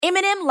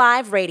Eminem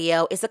Live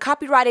Radio is a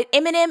copyrighted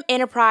Eminem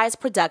Enterprise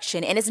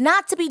production and is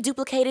not to be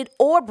duplicated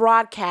or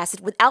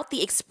broadcasted without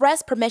the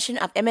express permission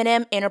of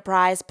Eminem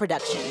Enterprise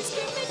Productions.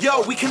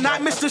 Yo, we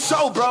cannot miss the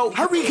show, bro.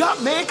 Hurry up,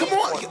 man. Come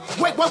on.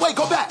 Wait,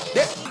 go back.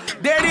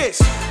 There it is.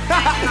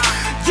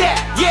 Yeah.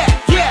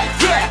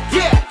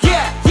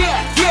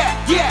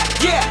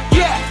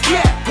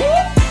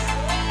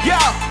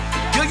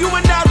 Yo, you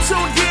are now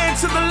tuned in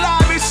to the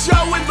livest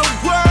show in the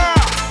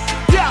world.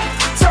 Yeah,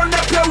 turn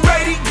up your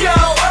radio.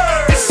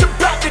 It's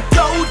about to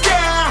go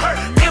down.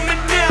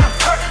 Eminem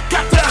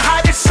got the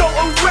hottest show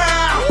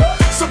around.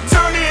 So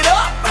turn it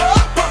up,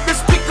 pump the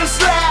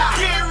speakers loud.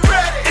 Get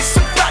ready. It's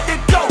about to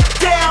go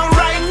down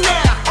right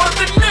now on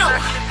the new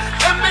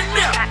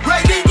Eminem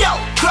radio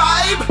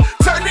vibe.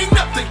 Turning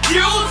up the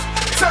youth,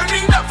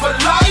 turning up for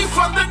life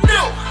on the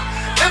new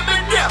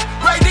Eminem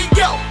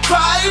radio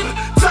vibe.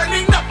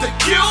 Turning up the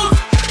youth,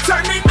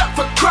 turning up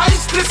for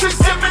Christ. This is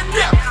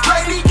Eminem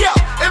radio,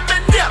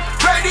 Eminem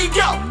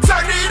radio.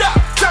 Turn it up,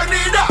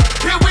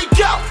 here we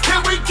go,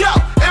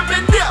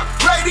 Eminem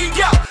radio,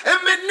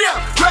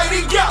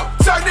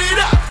 turn it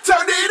up,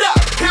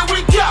 here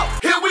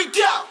we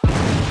go.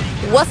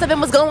 What's up and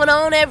what's going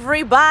on,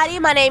 everybody?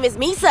 My name is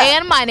Misa.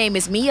 And my name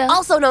is Mia.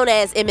 Also known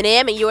as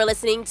Eminem, and you are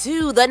listening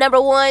to the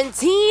 #1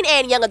 teen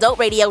and young adult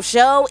radio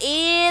show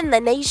in the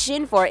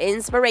nation for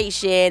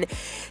inspiration.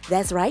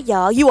 That's right,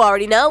 y'all. You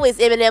already know it's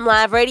Eminem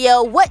Live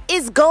Radio. What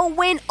is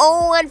going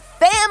on,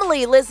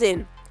 family?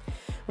 Listen,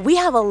 we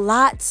have a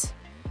lot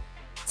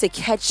to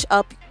catch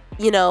up,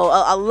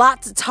 a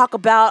lot to talk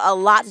about, a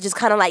lot to just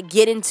kind of like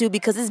get into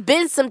because it's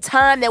been some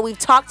time that we've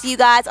talked to you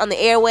guys on the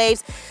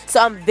airwaves. So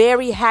I'm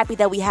very happy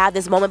that we have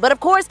this moment. But of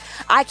course,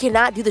 I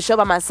cannot do the show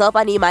by myself.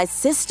 I need my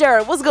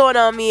sister. What's going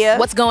on, Mia?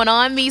 What's going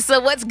on,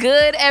 Misa? What's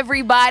good,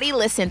 everybody?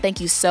 Listen,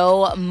 thank you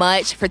so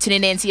much for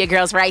tuning in to your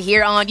girls right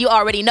here on, you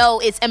already know,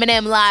 it's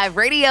Eminem Live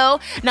Radio.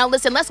 Now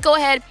listen, let's go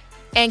ahead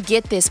and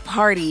get this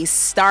party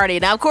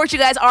started. Now, of course, you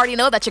guys already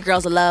know that your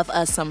girls love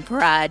us some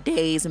Pride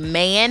Days,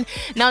 man.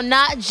 Now,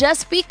 not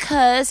just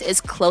because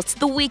it's close to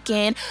the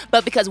weekend,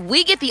 but because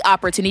we get the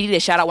opportunity to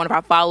shout out one of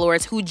our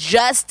followers who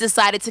just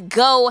decided to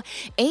go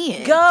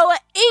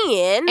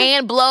in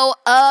and blow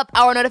up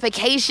our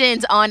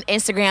notifications on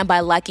Instagram by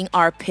liking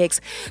our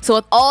pics. So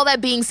with all that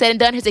being said and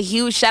done, here's a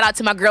huge shout out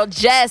to my girl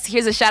Jess.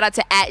 Here's a shout out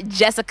to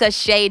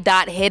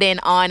 @JessicaShay.hidden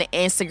on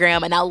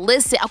Instagram. And now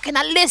listen,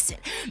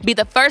 be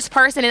the first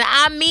person, and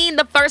I mean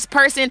the first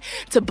person,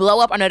 to blow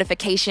up our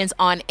notifications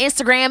on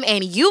Instagram.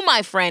 And you,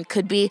 my friend,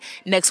 could be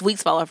next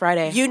week's Follow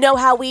Friday. You know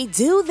how we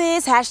do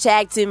this.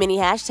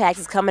 #TooManyHashtags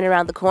is coming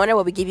around the corner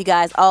where we give you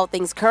guys all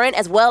things current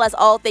as well as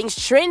all things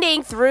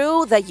trending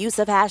through the use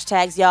of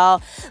hashtags,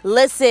 y'all.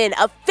 Listen,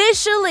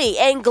 officially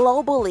and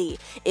globally,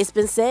 it's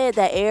been said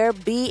that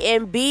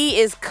Airbnb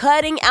is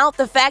cutting out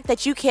the fact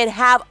that you can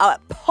have a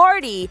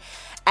party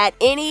at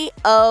any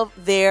of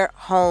their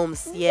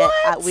homes. Yeah,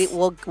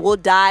 we'll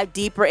dive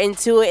deeper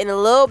into it in a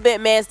little bit,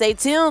 man. Stay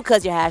tuned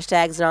because your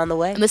hashtags are on the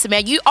way. And listen,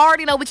 man, you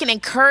already know we can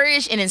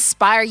encourage and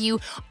inspire you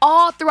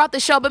all throughout the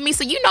show. But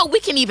Misa, you know we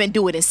can even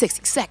do it in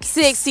 60 seconds.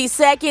 60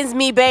 seconds,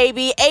 me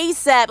baby.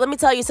 ASAP. Let me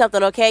tell you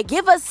something, okay?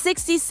 Give us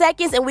 60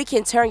 seconds and we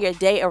can turn your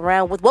day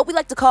around with what we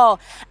like to call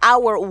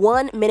our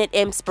 1-minute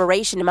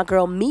inspiration. And my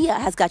girl Mia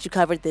has got you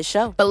covered this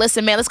show. But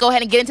listen, man, let's go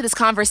ahead and get into this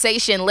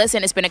conversation.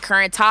 Listen, it's been a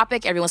current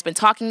topic. Everyone's been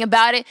talking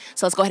about it.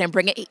 So let's go ahead and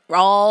bring it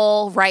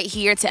all right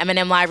here to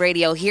Eminem Live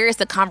Radio. Here is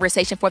the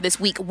conversation for this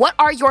week. What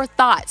are your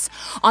thoughts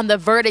on the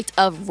verdict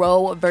of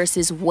Roe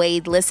versus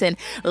Wade? Listen,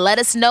 let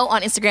us know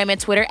on Instagram and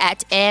Twitter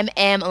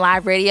 @MM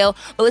Live Radio.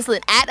 But listen,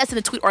 add us in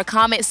a tweet or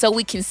comment so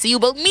we can see you.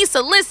 But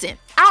Misa, listen,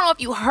 I don't know if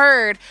you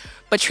heard,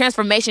 but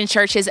Transformation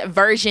Church's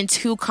Version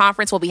 2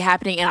 conference will be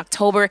happening in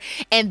October,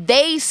 and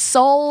they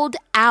sold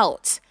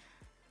out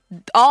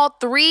all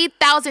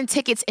 3,000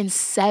 tickets in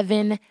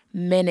 7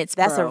 minutes,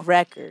 bro. That's a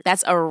record.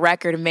 That's a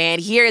record, man.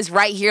 Here is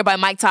Right Here by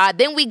Mike Todd.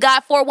 Then we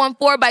got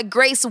 414 by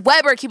Grace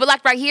Weber. Keep it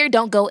locked right here.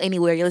 Don't go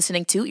anywhere. You're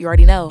listening to, you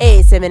already know, Hey,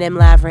 it's Eminem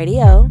Live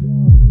Radio.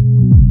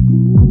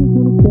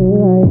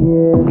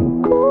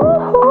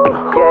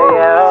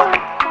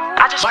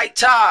 Mike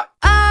Todd.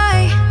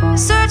 I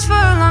searched for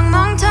a long,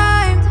 long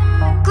time.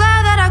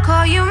 Glad that I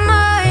call you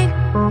mine.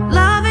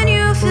 Loving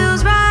you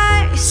feels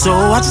right. So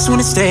I just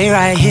wanna stay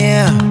right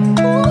here.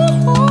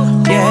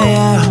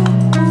 Yeah.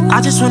 I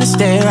just wanna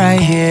stay right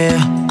here.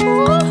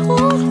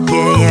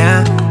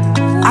 Yeah.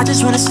 I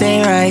just wanna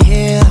stay right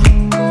here.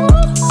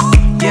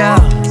 Yeah.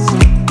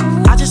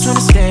 I just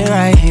wanna stay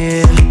right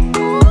here.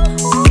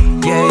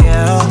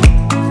 Yeah.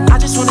 I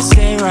just wanna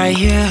stay right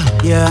here.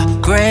 Yeah.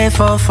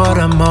 Grateful for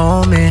the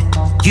moment.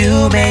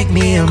 You make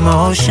me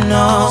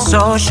emotional.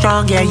 So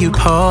strong, yeah, you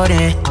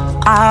potent.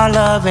 Our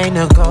love ain't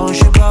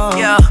negotiable.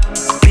 Yeah.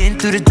 Been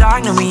through the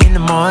dark, now we in the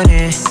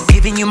morning.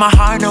 Giving you my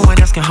heart, no one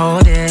else can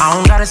hold it. I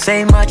don't gotta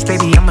say much,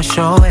 baby, I'ma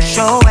show it.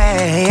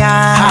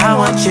 I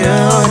want you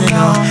to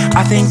know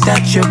I think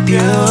that you're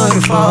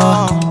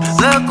beautiful.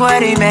 Look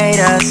what he made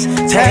us,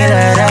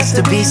 tailored us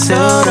to be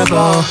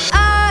suitable.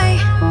 I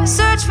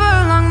searched for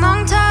a long,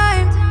 long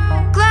time.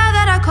 Glad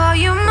that I call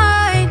you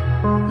mine.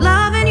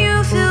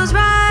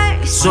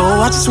 So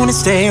I just wanna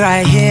stay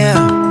right here.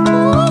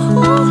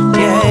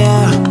 Yeah,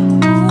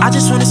 yeah. I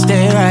just wanna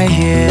stay right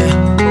here.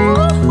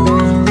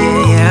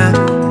 Yeah,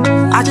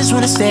 yeah. I just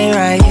wanna stay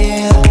right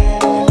here.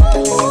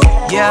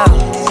 Yeah.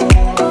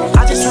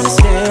 I just wanna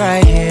stay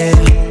right here.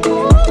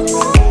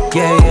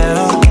 Yeah,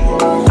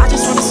 yeah. I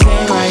just wanna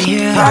stay right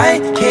here.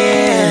 Right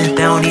here.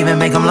 They don't even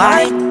make them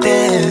like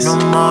this no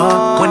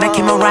more. When I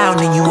came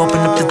around and you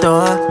opened up the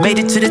door, made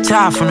it to the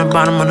top from the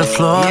bottom of the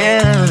floor.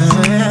 Yeah.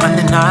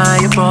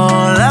 Undeniable.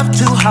 Love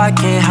too hard,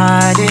 can't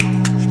hide it.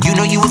 You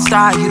know you a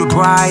star, you the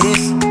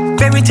brightest.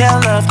 Fairy tale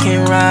love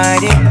can't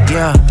ride it.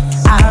 Yeah.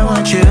 I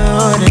want you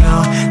to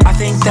know I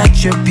think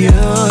that you're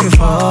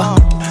beautiful.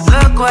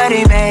 Look what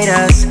he made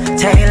us,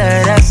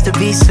 tailored us to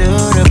be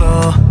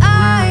suitable.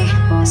 I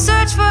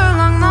searched for a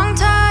long, long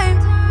time.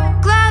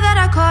 Glad that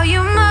I call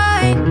you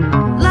mine.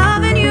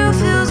 Loving you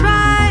feels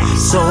right.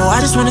 So I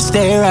just wanna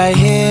stay right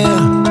here.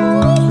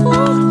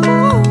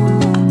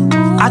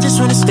 I just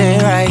wanna stay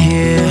right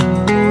here.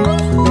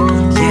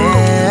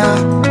 Yeah.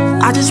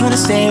 I just wanna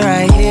stay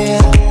right here.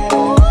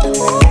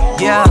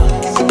 Yeah.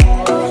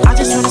 I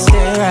just wanna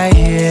stay right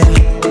here.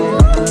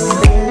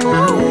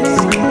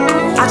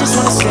 I just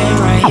wanna stay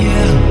right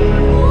here.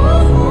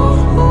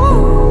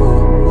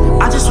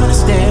 I just wanna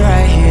stay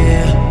right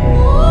here.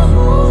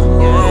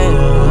 Yeah.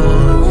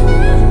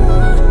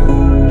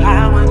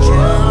 I want you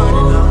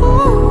to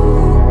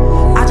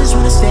know I just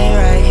wanna stay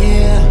right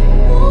here.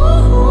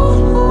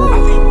 I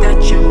think that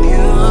you're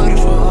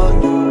beautiful.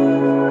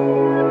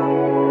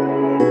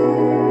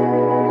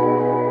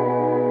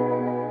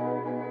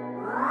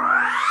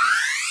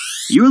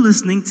 You're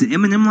listening to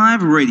M&M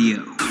Live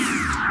Radio.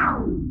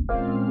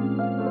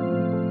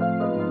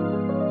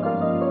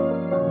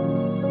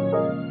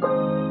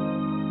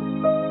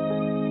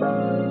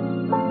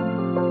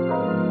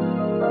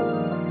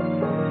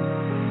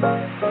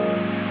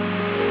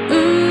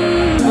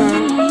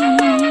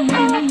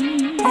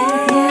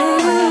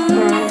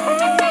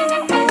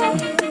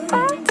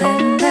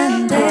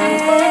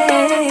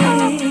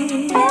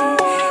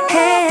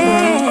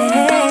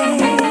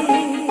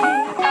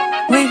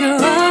 We grew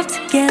up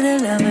together,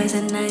 lovers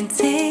at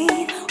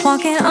 19,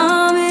 walking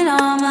arm in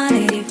arm on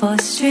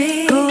 84th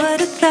Street. Who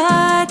would've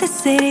thought the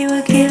city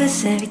would give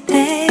us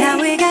everything? Now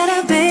we got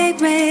a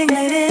big ring,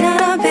 living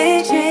out our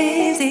big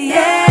dreams,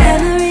 yeah.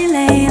 Memory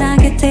lane, I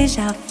get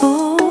deja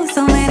vu.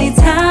 So many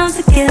times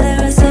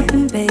together, us up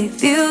in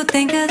Bayview.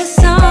 Think of the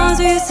songs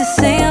we used to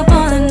sing up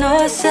on the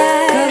north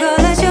side. Girl,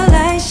 let your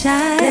light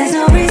shine, there's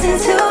no reason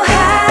to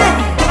hide.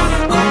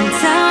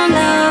 Hometown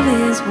love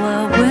is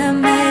what we're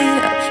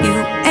made of. You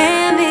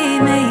and me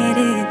made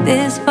it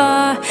this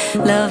far.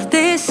 Love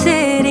this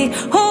city,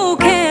 who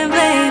can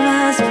blame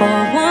us?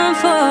 For one,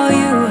 for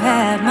you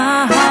had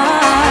my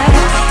heart.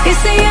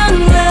 It's a young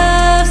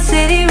love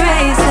city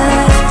raised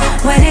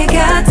us. When it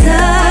got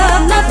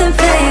tough, nothing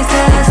fazed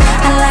us.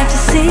 I like to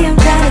see him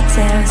try to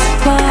tear us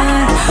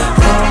apart.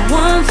 For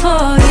one,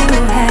 for you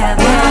had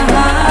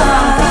my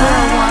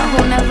heart.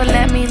 Who never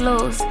let me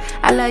lose.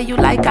 I love you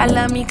like I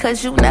love me,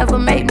 cause you never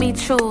make me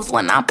choose.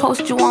 When I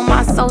post you on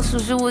my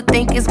socials, you would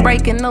think it's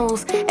breaking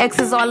news.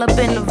 Exes all up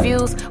in the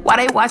views, why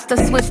they watch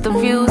us switch the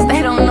views?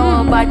 They don't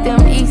know about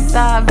them east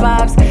side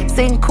vibes.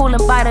 Sitting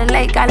coolin' by the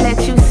lake, I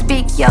let you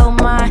speak your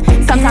mind.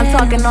 Sometimes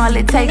talking all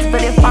it takes,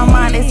 but if I'm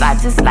honest, I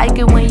just like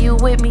it when you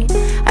with me.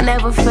 I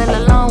never feel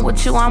alone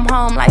with you, I'm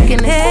home like in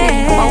the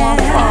city,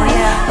 414,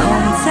 yeah.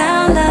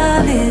 Hometown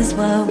love is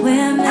what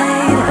we're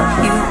made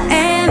of. You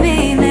and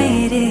me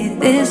made it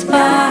this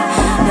far.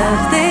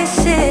 Love this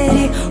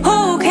city,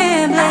 who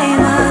can blame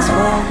us?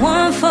 For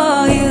one,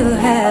 for you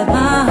had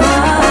my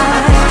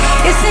heart.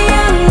 It's a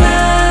young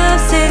love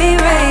city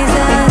raised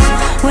us.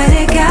 When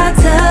it got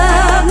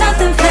tough,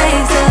 nothing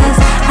fazed us.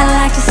 I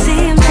like to see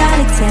him try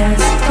to tear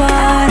us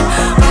apart.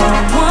 For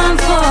one,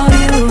 for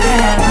you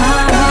had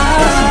my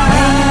heart. She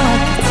made me up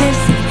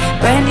tipsy.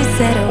 Brandy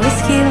said a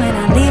whiskey when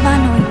I leave, I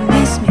know you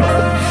miss me.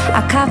 I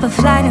cop a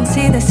flight and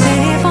see the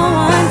city for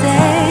one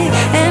day,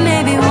 and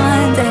maybe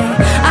one day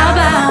I'll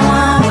buy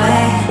one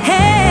way.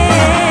 Hey,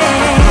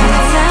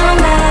 hometown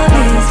love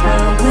is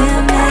what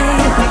we're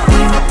made of.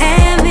 You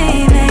and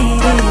me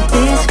made it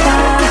this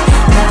far.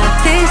 Love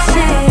this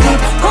city,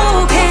 who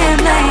can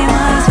blame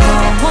us?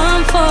 For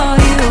one, for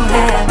you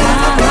had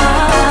my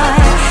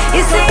heart.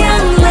 It's a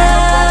young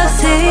love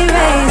city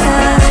raised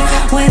us.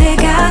 When it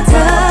got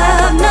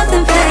tough,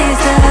 nothing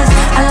fazed us.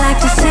 I like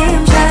to see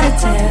him try to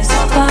tear us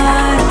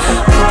apart.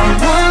 For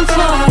one,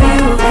 for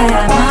you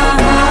had my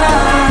heart.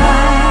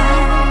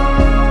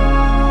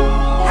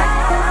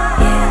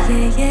 Yeah,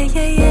 yeah, yeah,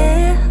 yeah,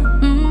 yeah.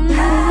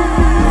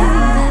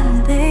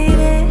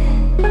 Baby.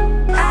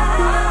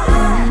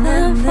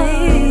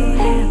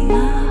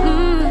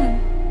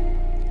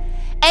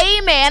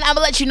 Amen. I'm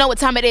gonna let you know what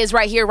time it is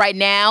right here, right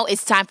now.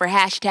 It's time for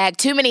hashtag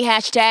Too Many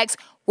Hashtags,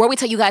 where we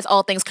tell you guys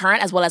all things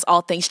current as well as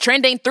all things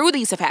trending through the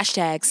use of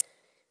hashtags.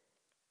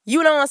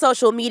 You know, on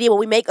social media, when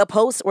we make a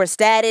post or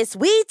status,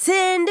 we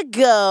tend to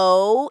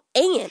go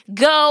and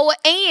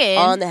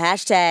on the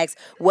hashtags.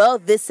 Well,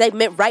 this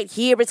segment right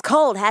here is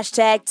called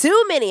hashtag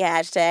Too Many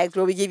Hashtags,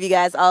 where we give you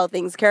guys all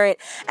things current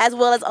as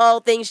well as all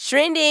things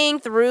trending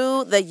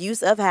through the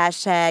use of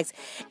hashtags.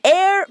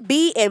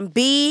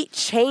 Airbnb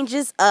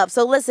changes up.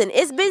 So listen,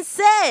 it's been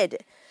said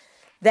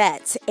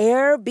that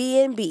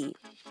Airbnb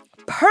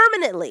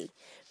permanently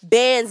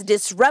bans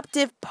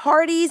disruptive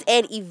parties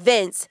and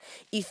events,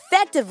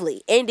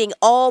 effectively ending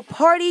all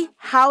party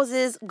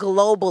houses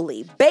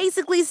globally.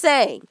 Basically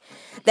saying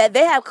that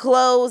they have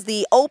closed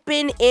the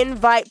open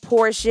invite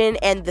portion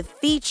and the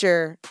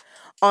feature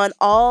on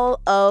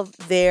all of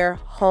their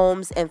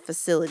homes and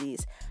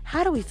facilities.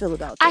 How do we feel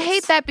about this? I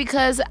hate that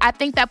because I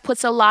think that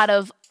puts a lot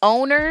of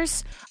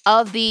owners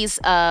of these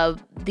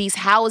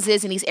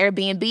houses and these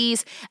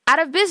Airbnbs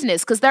out of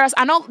business. Because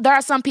I know there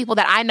are some people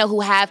that I know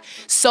who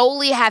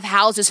solely have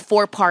houses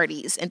for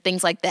parties and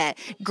things like that,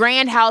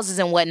 grand houses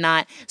and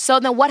whatnot. So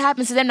then what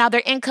happens to them now?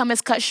 Their income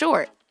is cut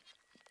short.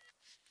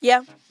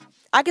 Yeah,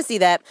 I can see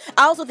that.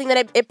 I also think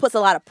that it puts a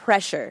lot of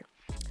pressure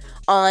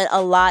on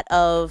a lot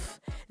of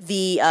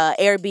the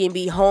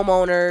Airbnb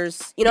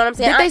homeowners. You know what I'm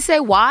saying? Did they say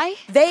why?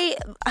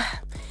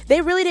 They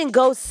really didn't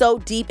go so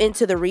deep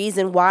into the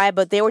reason why,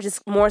 but they were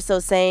just more so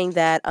saying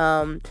that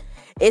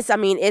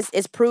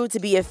it's proved to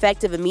be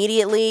effective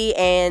immediately,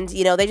 and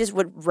you know they just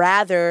would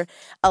rather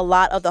a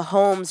lot of the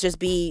homes just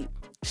be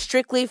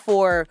strictly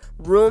for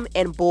room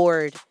and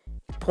board.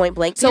 Point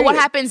blank. So what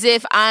happens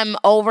if I'm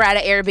over at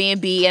an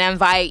Airbnb and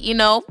I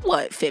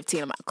invite,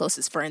 15 of my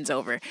closest friends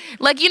over?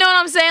 Like, you know what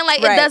I'm saying?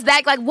 Like, right. It does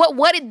that. Like,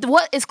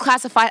 what is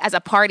classified as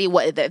a party?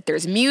 What if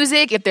there's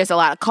music? If there's a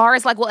lot of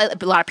cars? Like, a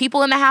lot of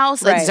people in the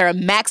house? Like, right. Is there a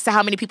max to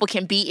how many people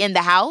can be in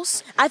the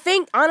house? I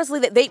think honestly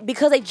that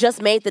because they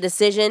just made the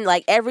decision,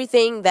 like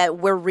everything that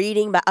we're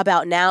reading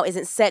about now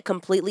isn't set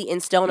completely in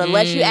stone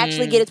unless you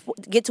actually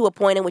get to a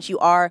point in which you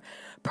are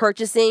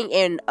purchasing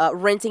and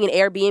renting an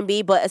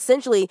Airbnb. But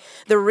essentially,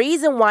 the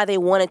reason why they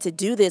wanted to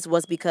do this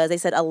was because they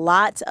said a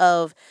lot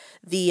of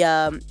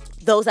the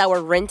those that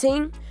were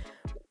renting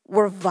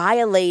were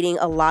violating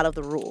a lot of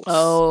the rules.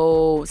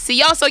 Oh, see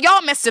y'all. So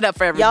y'all messed it up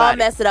for everybody. Y'all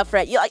messed it up for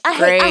I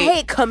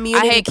hate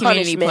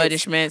community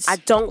punishments. I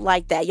don't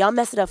like that. Y'all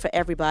messed it up for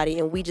everybody,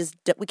 and we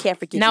can't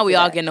forget. Now you we for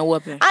all that. getting a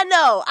whooping. I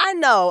know.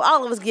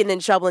 All of us getting in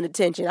trouble and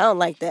detention. I don't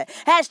like that.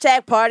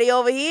 Hashtag party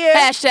over here.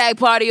 Hashtag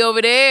party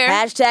over there.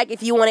 Hashtag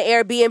if you want an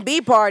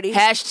Airbnb party.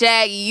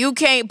 Hashtag you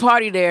can't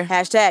party there.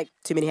 Hashtag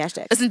too many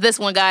hashtags. Listen to this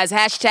one, guys.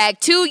 Hashtag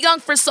too young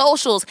for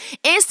socials.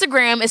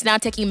 Instagram is now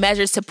taking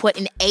measures to put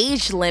an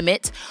age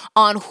limit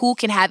on who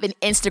can have an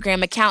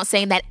Instagram account,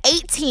 saying that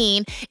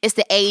 18 is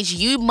the age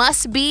you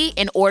must be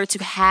in order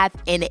to have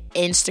an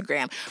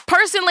Instagram.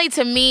 Personally,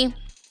 to me,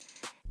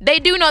 they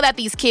do know that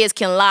these kids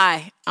can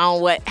lie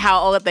on how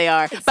old they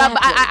are. Exactly. But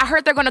I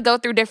heard they're going to go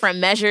through different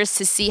measures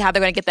to see how they're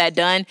going to get that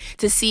done,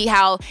 to see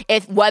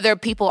whether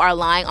people are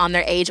lying on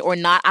their age or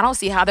not. I don't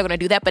see how they're going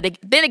to do that. But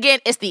then again,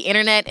 it's the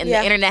internet, and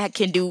the internet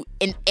can do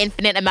an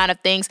infinite amount of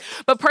things.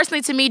 But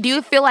personally, to me, do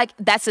you feel like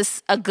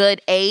that's a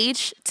good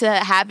age to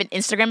have an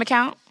Instagram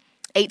account?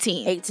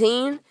 18.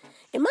 18?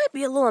 It might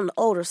be a little on the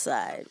older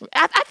side.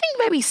 I think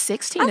maybe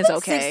 16 is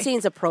okay. 16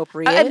 is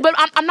appropriate. But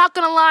I'm not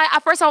going to lie.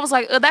 At first, I was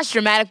like, oh, that's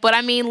dramatic. But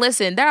I mean,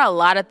 listen, there are a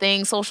lot of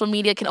things. Social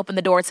media can open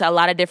the door to a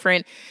lot of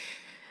different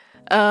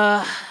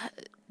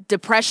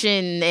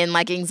depression and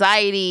like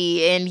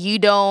anxiety, and you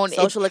don't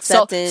social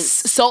acceptance,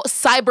 so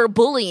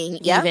cyberbullying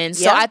even.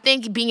 So I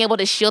think being able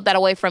to shield that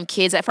away from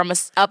kids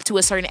up to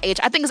a certain age,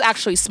 I think is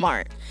actually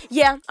smart.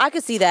 Yeah, I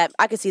could see that.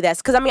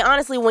 Because I mean,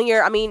 honestly,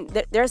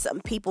 there's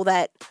some people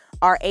that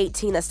are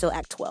 18 that still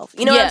act 12.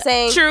 You know what I'm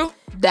saying? True.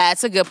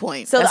 That's a good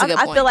point. So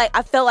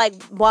I feel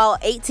like while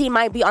 18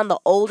 might be on the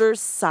older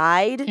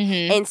side,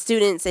 and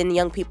students and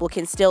young people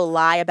can still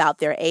lie about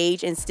their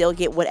age and still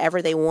get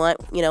whatever they want,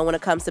 when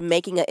it comes to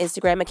making an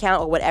Instagram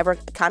account or whatever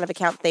kind of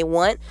account they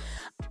want,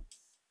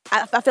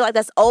 I feel like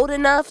that's old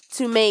enough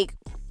to make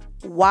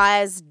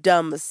wise,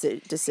 dumb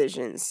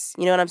decisions.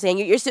 You know what I'm saying?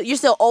 You're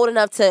still old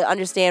enough to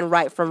understand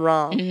right from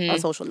wrong on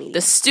social media. The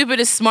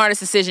stupidest,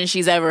 smartest decision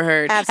she's ever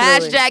heard.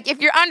 Absolutely. Hashtag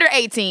if you're under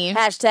 18.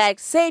 Hashtag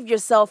save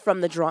yourself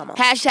from the drama.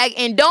 Hashtag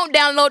and don't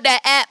download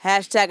that app.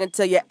 Hashtag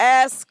until you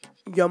ask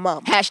your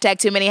mom. Hashtag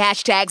too many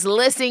hashtags.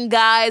 Listen,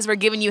 guys, we're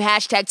giving you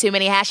hashtag too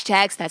many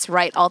hashtags. That's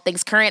right, all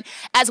things current,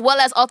 as well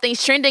as all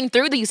things trending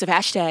through the use of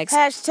hashtags.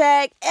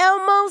 Hashtag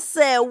Elmo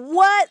said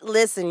what?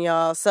 Listen,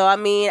 y'all. So, I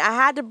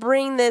had to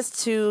bring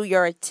this to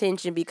your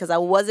attention because I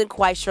wasn't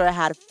quite sure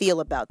how to feel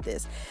about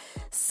this.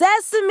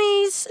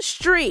 Sesame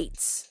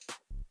Street,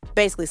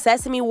 basically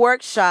Sesame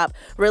Workshop,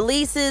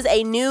 releases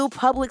a new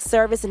public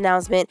service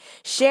announcement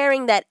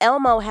sharing that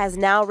Elmo has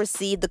now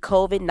received the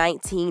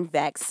COVID-19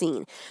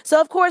 vaccine.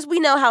 So, of course, we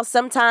know how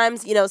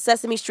sometimes,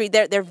 Sesame Street,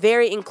 they're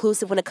very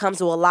inclusive when it comes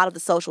to a lot of the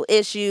social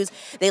issues.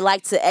 They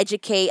like to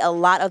educate a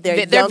lot of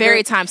their They're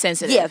very time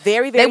sensitive. Yeah,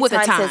 very, very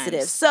time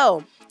sensitive.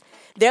 So,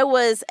 there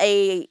was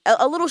a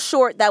little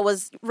short that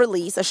was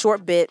released, a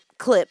short bit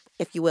clip,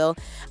 if you will,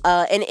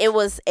 and it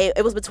was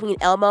between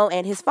Elmo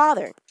and his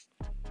father.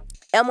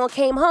 Elmo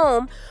came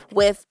home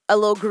with a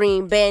little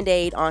green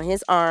Band-Aid on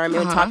his arm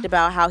and talked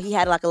about how he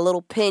had like a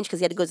little pinch because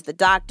he had to go to the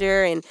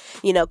doctor and,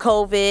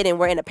 COVID, and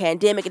we're in a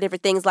pandemic and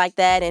different things like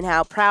that, and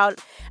how proud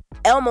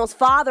Elmo's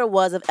father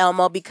was of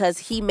Elmo because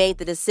he made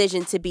the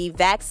decision to be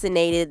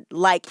vaccinated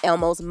like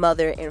Elmo's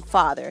mother and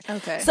father.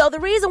 Okay. So the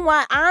reason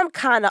why I'm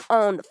kind of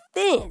on the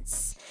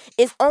fence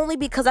is only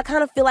because I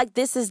kind of feel like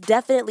this is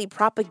definitely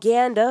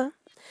propaganda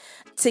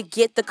to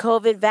get the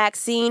COVID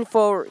vaccine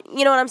for,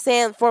 you know what I'm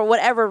saying, for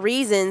whatever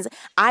reasons.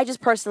 I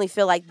just personally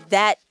feel like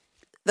that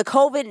the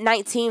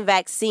COVID-19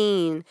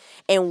 vaccine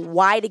and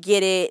why to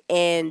get it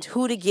and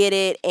who to get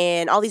it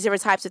and all these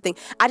different types of things,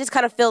 I just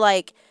kind of feel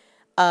like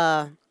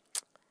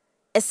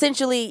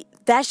essentially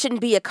that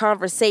shouldn't be a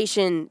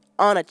conversation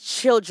on a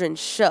children's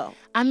show.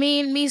 I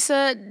mean,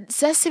 Misa,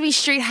 Sesame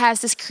Street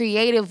has this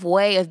creative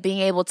way of being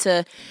able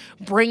to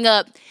bring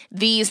up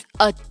these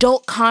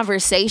adult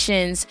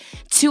conversations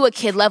to a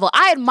kid level.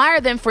 I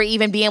admire them for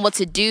even being able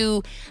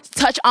to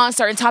touch on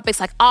certain topics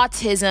like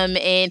autism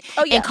and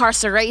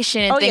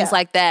incarceration and things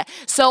like that.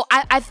 So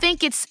I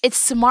think it's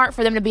smart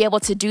for them to be able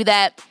to do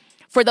that.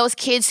 For those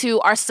kids who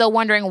are still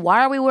wondering,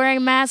 why are we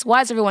wearing masks? Why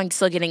is everyone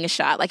still getting a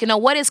shot? Like,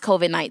 what is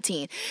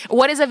COVID-19?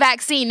 What is a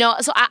vaccine?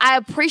 So I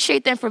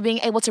appreciate them for being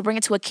able to bring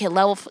it to a kid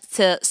level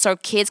so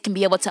kids can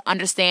be able to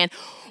understand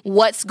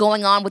what's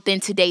going on within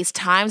today's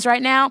times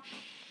right now.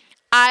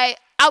 I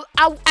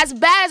as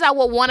bad as I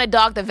would want to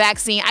dog the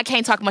vaccine, I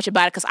can't talk much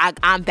about it because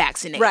I'm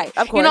vaccinated. Right,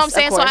 of course. You know what I'm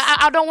saying? So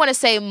I don't want to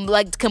say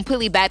like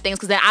completely bad things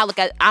because then I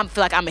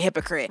feel like I'm a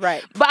hypocrite.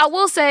 Right. But I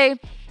will say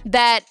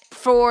that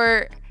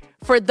for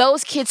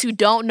those kids who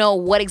don't know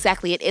what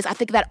exactly it is, I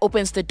think that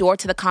opens the door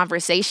to the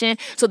conversation.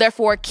 So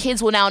therefore,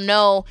 kids will now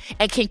know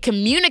and can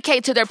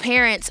communicate to their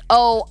parents,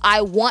 oh,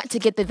 I want to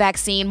get the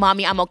vaccine.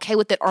 Mommy, I'm okay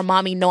with it. Or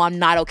mommy, no, I'm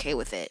not okay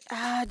with it.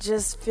 I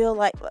just feel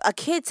like a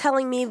kid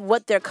telling me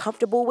what they're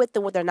comfortable with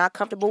and what they're not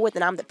comfortable with,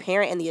 and I'm the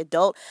parent and the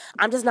adult,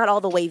 I'm just not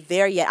all the way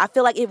there yet. I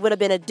feel like it would have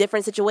been a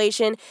different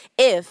situation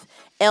if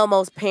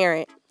Elmo's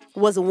parent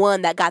was the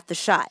one that got the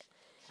shot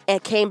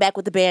and came back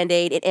with the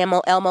Band-Aid,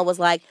 and Elmo was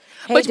like,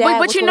 hey, but Dad,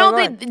 what's going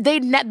on?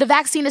 the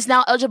vaccine is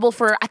now eligible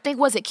for, I think,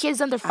 was it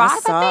kids under 5, I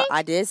think?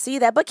 I did see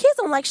that. But kids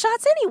don't like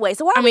shots anyway,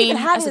 so why are we even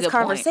having this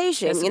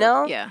conversation,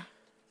 Yeah.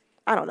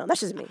 I don't know. That's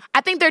just me.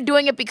 I think they're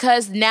doing it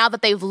because now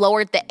that they've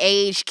lowered the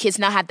age, kids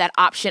now have that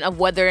option of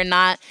whether or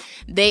not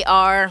they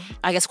are,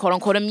 I guess, quote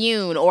unquote,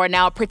 immune or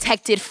now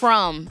protected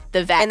from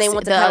the vaccine. And they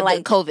want to kind of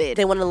like COVID.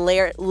 They want to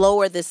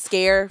lower the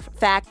scare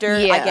factor,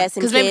 I guess,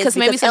 in kids. Because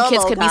maybe some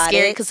kids could be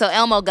scared. So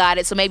Elmo got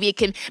it. So maybe it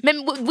can.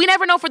 We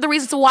never know for the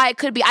reasons why it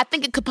could be. I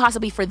think it could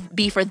possibly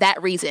be for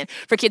that reason.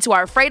 For kids who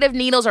are afraid of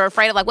needles or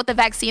afraid of like what the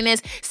vaccine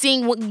is,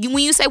 seeing when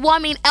you say, well, I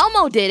mean,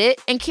 Elmo did it,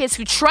 and kids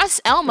who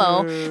trust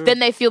Elmo, then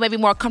they feel maybe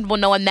more comfortable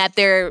knowing that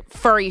their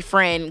furry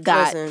friend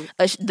got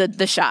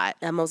the shot.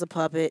 Elmo's a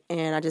puppet,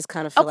 and I just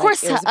kind of feel of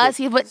course, to us,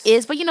 but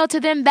to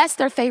them, that's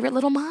their favorite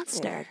little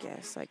monster. Yeah,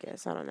 I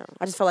guess. I don't know.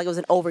 I just felt like it was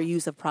an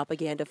overuse of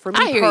propaganda for me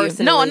I hear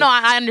personally. You. No,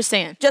 I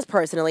understand. Just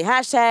personally.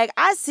 Hashtag,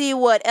 I see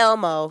what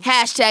Elmo.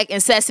 Hashtag,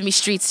 and Sesame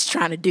Street's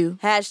trying to do.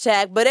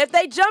 Hashtag, but if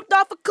they jumped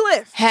off a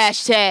cliff.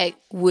 Hashtag,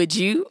 would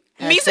you?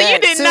 Misa, you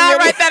did too not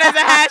many- write that as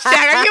a hashtag.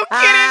 Are you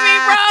kidding me,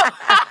 bro?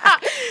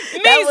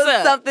 That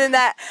was something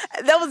that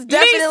was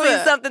definitely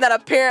Misa. something that a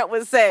parent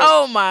would say.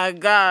 Oh my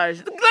gosh.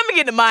 Let me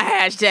get to my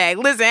hashtag.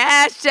 Listen,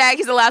 hashtag,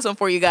 here's the last one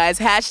for you guys.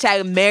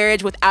 Hashtag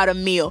marriage without a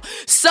meal.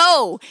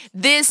 So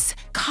this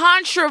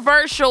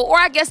controversial, or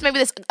I guess maybe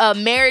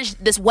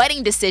this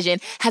wedding decision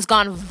has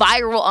gone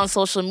viral on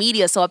social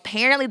media. So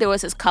apparently there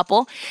was this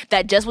couple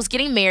that just was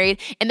getting married,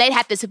 and they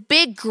had this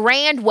big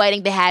grand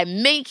wedding. They had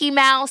Mickey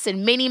Mouse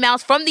and Minnie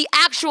Mouse from the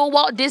actual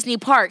Walt Disney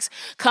parks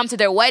come to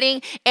their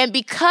wedding. And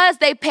because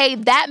they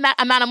paid that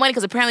amount of money,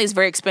 because apparently it's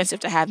very expensive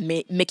to have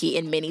Mickey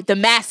and Minnie, the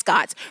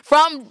mascots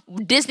from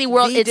Disney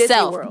World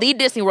itself, the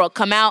Disney World,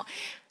 come out,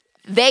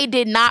 they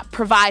did not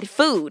provide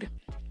food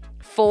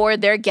for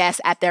their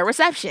guests at their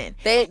reception.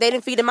 They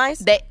didn't feed the mice?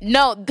 They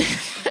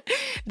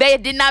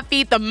did not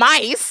feed the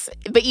mice,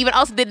 but even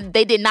also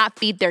they did not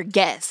feed their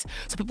guests.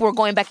 So people were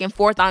going back and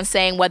forth on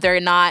saying whether or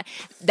not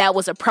that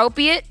was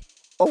appropriate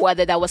or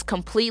whether that was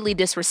completely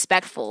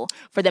disrespectful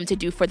for them to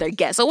do for their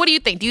guests. So what do you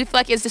think? Do you feel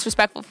like it's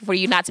disrespectful for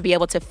you not to be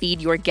able to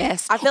feed your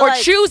guests? I feel or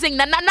like, choosing,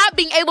 not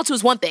being able to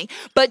is one thing,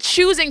 but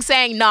choosing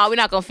saying, no, we're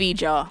not going to feed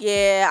y'all.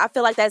 Yeah, I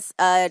feel like that's,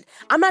 I'm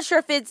not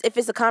sure if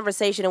it's a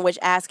conversation in which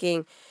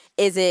asking,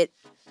 is it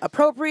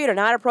appropriate or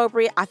not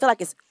appropriate, I feel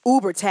like it's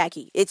uber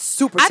tacky. It's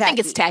super tacky. I think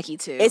it's tacky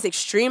too. It's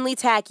extremely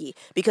tacky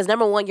because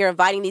number one, you're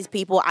inviting these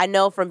people. I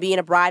know from being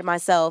a bride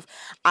myself,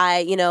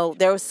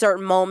 there were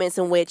certain moments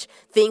in which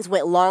things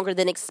went longer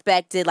than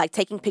expected, like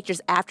taking pictures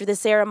after the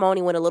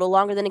ceremony went a little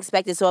longer than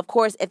expected. So of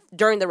course, if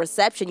during the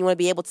reception, you want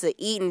to be able to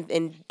eat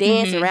and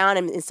dance around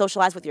and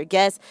socialize with your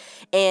guests.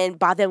 And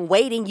by them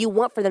waiting, you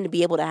want for them to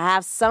be able to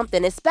have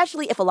something,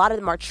 especially if a lot of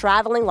them are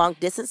traveling long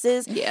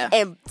distances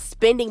and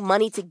spending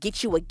money to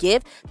get you a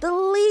gift. The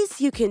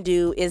least you can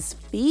do is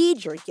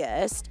feed your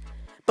guest,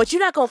 but you're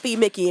not going to feed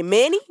Mickey and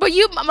Minnie. But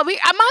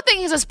my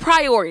thing is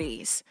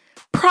priorities.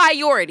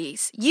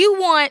 Priorities. You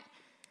want,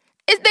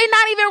 they're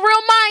not even real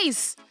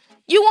mice.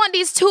 You want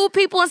these two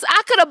people, and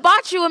I could have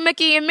bought you a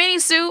Mickey and Minnie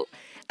suit.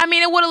 I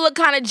mean, it would have looked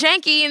kind of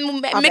janky,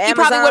 and Mickey Amazon,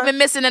 probably would have been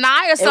missing an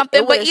eye or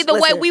something. But either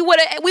way, we would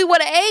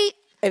have ate.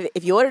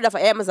 If you ordered it off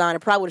of Amazon, it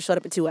probably would have showed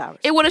up in 2 hours.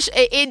 It would have.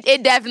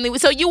 It definitely.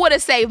 So you would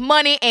have saved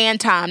money and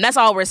time. That's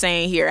all we're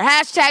saying here.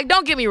 Hashtag.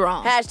 Don't get me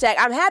wrong. Hashtag.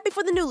 I'm happy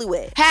for the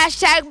newlywed.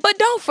 Hashtag. But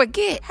don't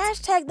forget.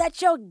 Hashtag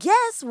that your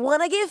guests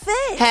want to get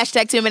fed.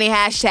 Hashtag too many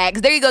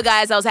hashtags. There you go,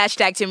 guys. That was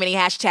hashtag too many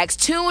hashtags.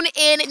 Tune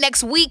in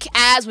next week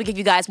as we give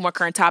you guys more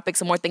current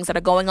topics and more things that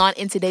are going on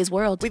in today's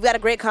world. We've got a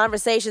great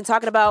conversation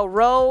talking about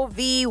Roe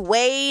v.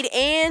 Wade,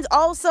 and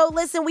also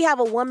listen, we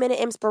have a 1-minute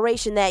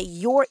inspiration that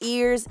your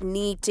ears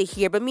need to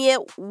hear. But Mia,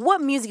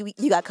 what music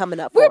you got coming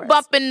up for We're us?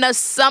 bumping the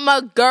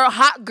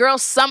hot girl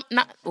summer,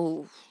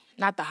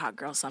 not the hot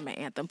girl summer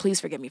anthem. Please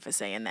forgive me for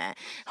saying that.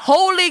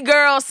 Holy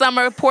girl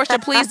summer. Portia,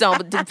 please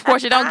don't.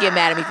 Portia, don't get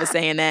mad at me for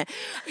saying that.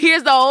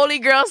 Here's the Holy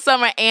Girl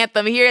Summer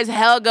Anthem. Here's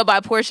Helga by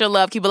Portia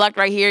Love. Keep it locked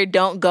right here.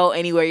 Don't go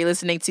anywhere. You're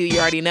listening to, you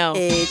already know.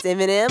 It's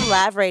Eminem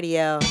Live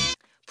Radio.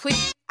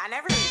 Please. I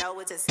never know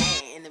what to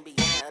say in the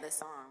beginning of the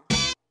song.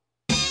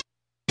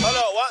 Hold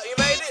on, what? You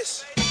made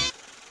this?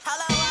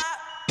 Hello,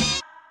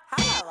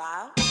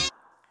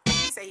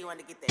 He said he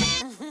wanted to get there.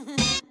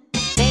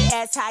 They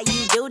ask how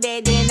you do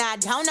that, then I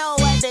don't know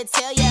what to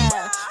tell ya.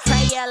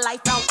 Prayer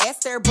life on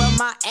Esther, but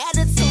my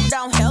attitude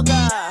on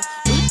Helga.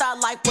 We thought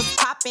life was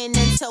popping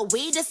until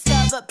we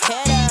discovered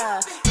better.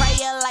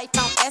 Prayer life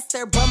on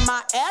Esther, but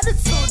my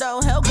attitude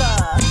on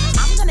Helga.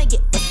 I'm gonna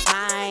get what's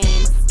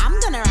mine. I'm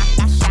gonna rock,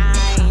 I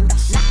shine.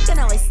 Not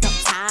gonna waste no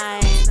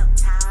time.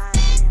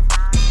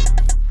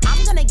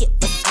 I'm gonna get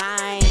what's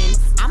mine.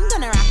 I'm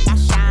gonna rock, I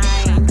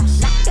shine.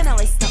 Not gonna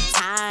waste no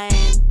time.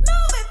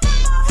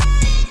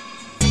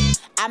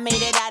 I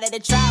made it out of the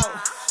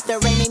drought. The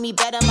rain made me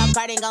better, my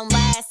garden gon'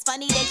 last.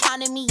 Funny they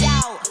counted me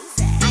out.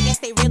 I guess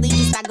they really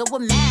just not good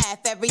with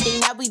math. Everything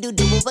that we do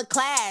it with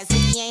class.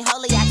 If he ain't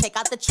holy, I take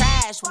out the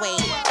trash. Wait,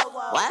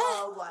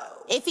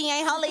 what? If he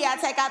ain't holy, I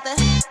take out the...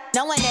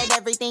 Knowing that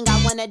everything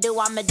I wanna do,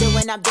 I'ma do,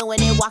 and I'm doing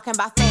it, walking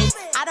by faith.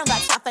 I don't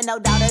got time for no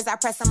doubters. I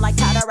press them like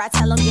powder. I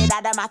tell them, get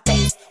out of my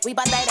face. We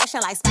bought that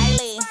action like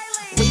Spiley.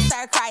 We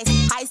serve Christ,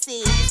 high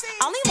C.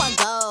 Only one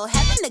goal,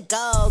 heaven to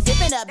go. Give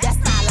it up, that's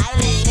not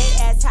lightly. They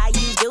ask how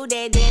you do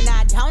that, then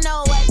I don't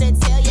know what to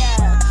tell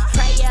ya.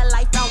 Prayer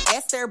life on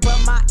Esther, but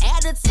my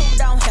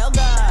attitude on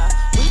Helga.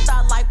 We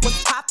thought life was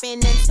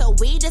popping until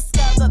we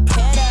discovered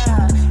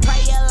better.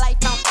 Prayer life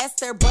on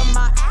Esther, but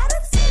my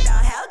attitude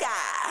on Helga.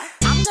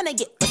 I'm gonna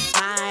get what's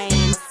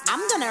mine.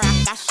 I'm gonna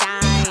rock, I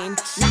shine.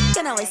 Not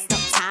gonna waste no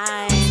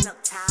time.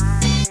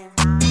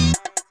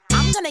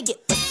 I'm gonna get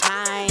what's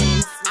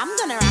mine. I'm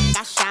gonna rock,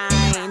 I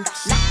shine.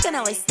 Not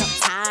gonna waste no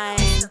time.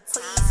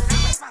 Please do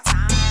not waste my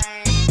time.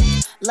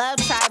 Love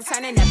tribe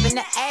turning up in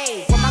the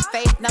A. With my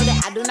faith, know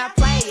that I do not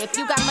play. If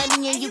you got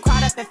money and you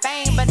caught up in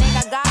fame, but ain't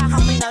got God,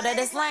 homie, know that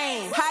it's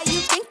lame. How you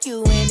think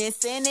you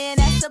innocent and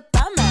that's a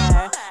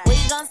bummer. We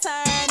gon'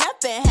 turn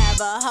up and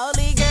have a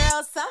holy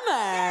girl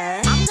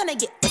summer. I'm gonna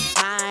get what's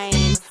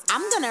mine.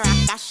 I'm gonna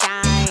rock, I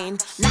shine.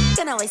 Not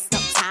gonna waste no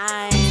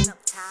time.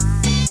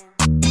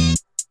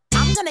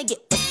 I'm gonna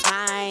get what's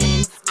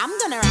mine. I'm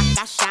gonna rock,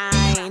 I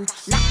shine.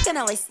 Not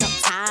gonna waste no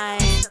time.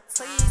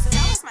 Please,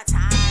 don't waste my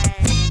time.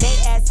 They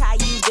ask how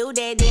you do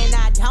that, then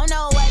I don't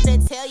know what to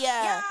tell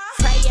ya.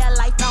 Prayer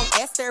life on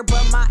Esther,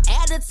 but my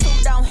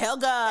attitude on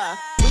Helga.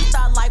 We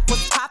thought life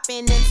was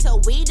popping until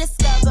we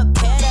discovered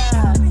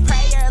better.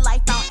 Prayer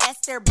life on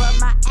Esther, but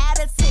my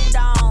attitude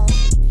on.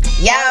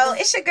 Yo,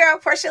 it's your girl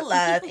Portia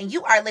Love, and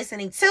you are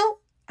listening to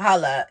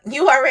Holla.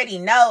 You already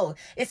know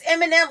it's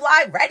Eminem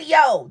Live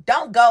Radio.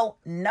 Don't go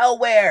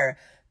nowhere.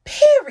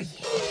 Period.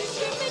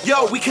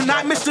 Yo, we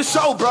cannot miss the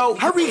show, bro.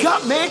 Hurry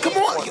up, man. Come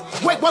on.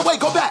 Wait.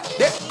 Go back.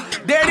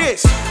 There it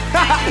is.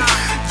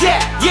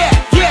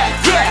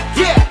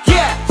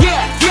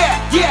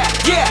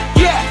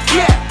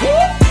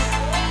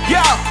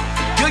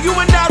 Yo, you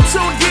are now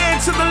tuned in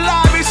to the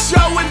livest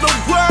show in the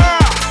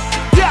world.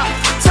 Yeah,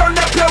 turn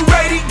up your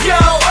radio.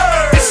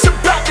 It's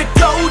about to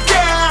go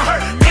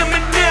down.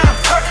 Eminem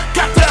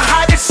got the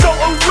hottest show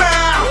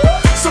around.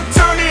 So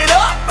turn it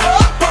up,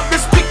 pump the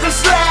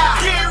speakers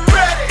loud. Get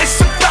ready. It's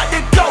about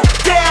to go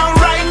down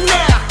right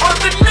now on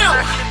the new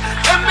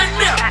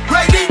Eminem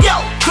Radio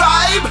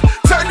Vibe.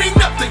 Turning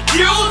up the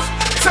youth,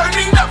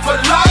 turning up for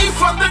life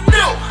on the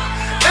new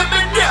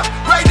Eminem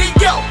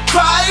Radio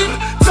Vibe.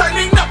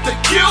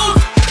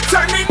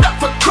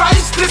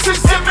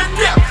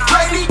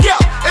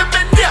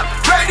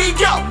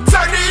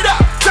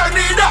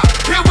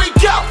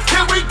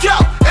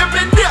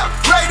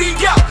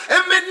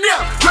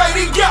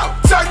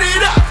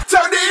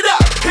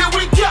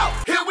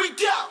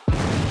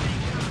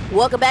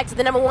 Welcome back to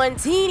the number one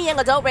teen young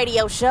adult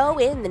radio show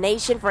in the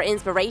nation for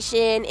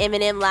inspiration,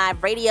 Eminem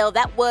Live Radio.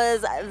 That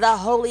was the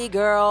Holy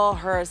Girl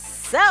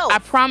herself. I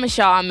promise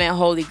y'all I meant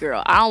Holy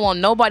Girl. I don't want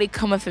nobody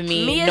coming for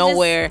me Mia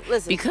nowhere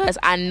just, because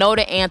I know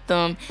the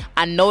anthem.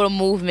 I know the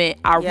movement.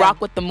 I rock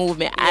with the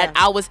movement. Yeah.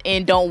 I was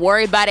in Don't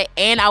Worry About It,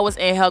 and I was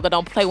in Helga,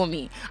 Don't Play With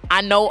Me.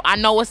 I know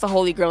it's the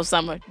Holy Girl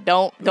summer.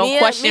 Don't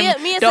question.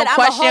 Mia don't said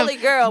question, I'm a holy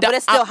girl, but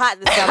it's still hot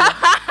this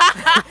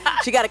summer.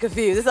 She got it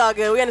confused. It's all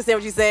good. We understand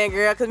what you're saying,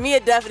 girl, because Mia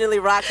definitely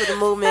rocks with the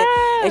movement,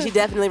 and she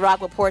definitely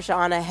rocked with Portia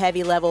on a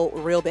heavy level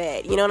real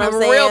bad. You know what I'm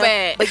saying? Real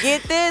bad. But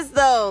get this,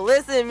 though.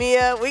 Listen,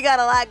 Mia, we got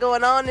a lot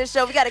going on in this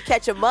show. We got to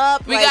catch them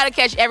up. We got to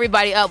catch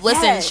everybody up.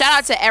 Listen, shout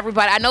out to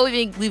everybody. I know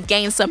we've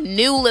gained some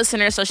new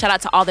listeners, so shout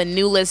out to all the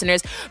new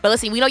listeners. But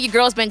listen, we know your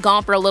girl's been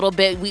gone for a little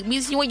bit.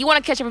 You want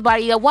to catch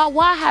everybody up.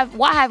 Why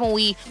haven't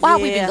we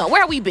been gone?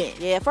 Where have we been?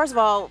 Yeah, first of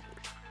all,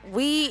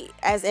 we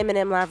as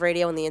Eminem Live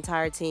Radio and the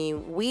entire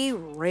team, we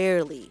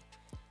rarely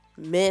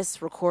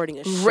miss recording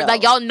a show.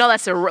 Like, y'all know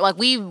that's we're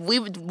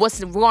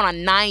going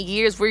on 9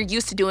 years. We're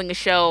used to doing a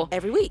show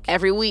every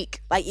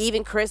week. Like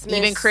even Christmas,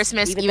 even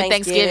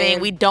Thanksgiving,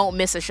 we don't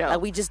miss a show.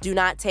 Like, we just do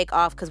not take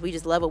off because we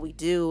just love what we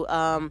do.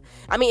 I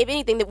mean, if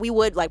anything, that we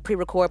would like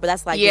pre-record, but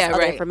that's like just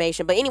other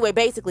information. But anyway,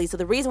 basically, so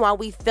the reason why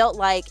we felt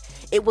like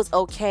it was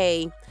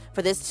okay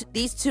for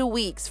these 2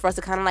 weeks for us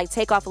to kind of like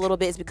take off a little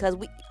bit is because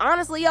we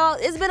honestly, y'all,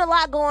 it's been a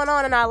lot going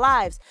on in our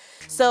lives.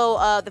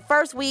 So the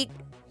first week,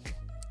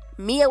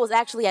 Mia was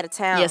actually out of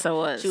town. Yes, I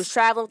was. She was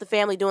traveling with the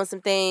family, doing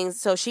some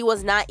things, so she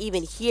was not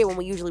even here when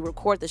we usually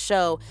record the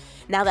show.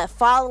 Now, that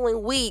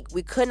following week,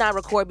 we could not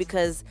record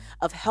because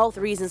of health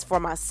reasons for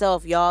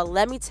myself, y'all.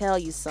 Let me tell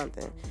you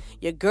something.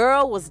 Your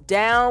girl was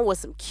down with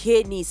some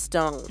kidney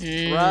stones,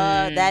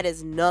 bruh. That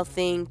is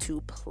nothing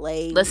to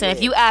play with. Listen,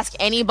 if you ask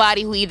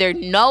anybody who either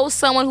knows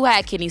someone who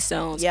had kidney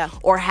stones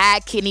or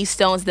had kidney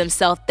stones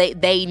themselves,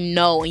 they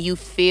know and you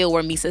feel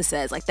where Misa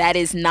says. Like,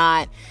 that's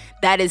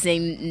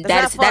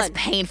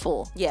painful.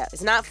 Yeah,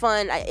 it's not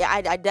fun.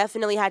 I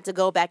definitely had to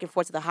go back and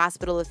forth to the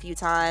hospital a few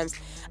times.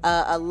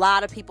 A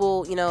lot of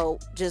people,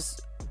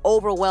 just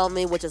overwhelmed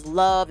me with just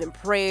love and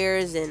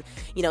prayers and,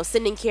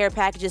 sending care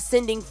packages,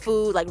 sending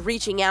food, like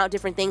reaching out,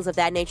 different things of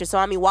that nature. So,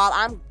 I mean, while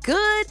I'm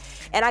good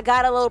and I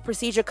got a little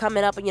procedure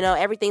coming up and,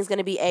 everything's going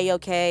to be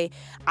A-okay,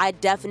 I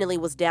definitely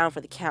was down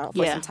for the count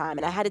for some time.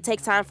 And I had to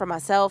take time for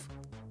myself.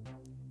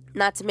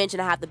 Not to mention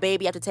I have the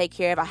baby I have to take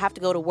care of. I have to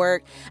go to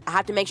work. I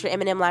have to make sure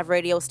Eminem Live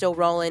Radio is still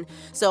rolling.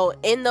 So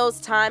in those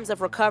times of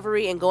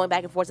recovery and going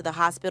back and forth to the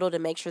hospital to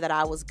make sure that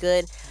I was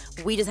good,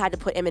 we just had to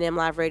put Eminem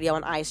Live Radio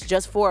on ice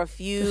just for a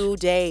few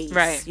days.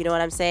 Right. You know what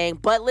I'm saying?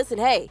 But listen,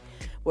 hey,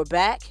 we're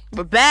back.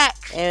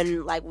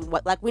 And like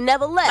we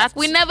never left.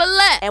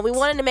 And we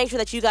wanted to make sure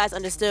that you guys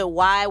understood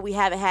why we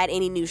haven't had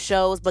any new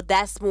shows, but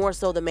that's more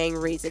so the main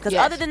reason. Because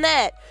other than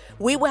that,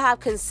 we will have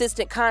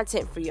consistent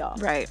content for y'all.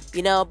 Right.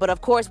 But of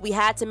course, we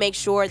had to make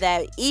sure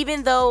that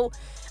even though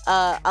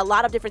a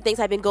lot of different things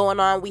have been going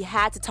on, we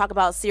had to talk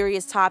about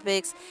serious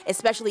topics,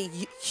 especially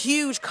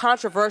huge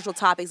controversial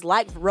topics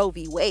like Roe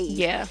v. Wade.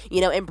 Yeah.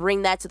 And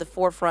bring that to the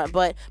forefront.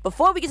 But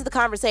before we get to the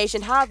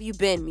conversation, how have you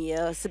been,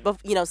 Mia,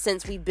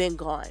 since we've been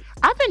gone?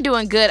 I've been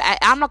doing good.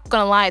 I'm not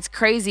going to lie. It's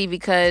crazy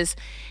because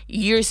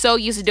you're so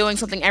used to doing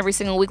something every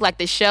single week like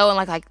this show, and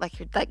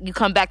like you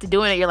come back to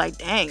doing it, you're like,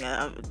 dang,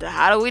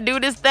 how do we do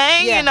this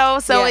thing?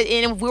 So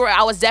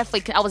I was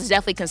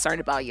definitely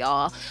concerned about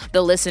y'all,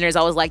 the listeners.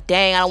 I was like,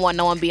 dang, I don't want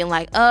no one being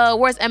like,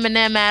 where's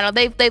Eminem at? Are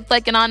they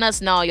flicking on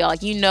us? No, y'all.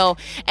 Like,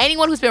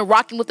 anyone who's been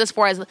rocking with us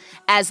for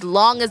as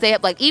long as they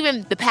have, like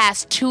even the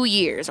past 2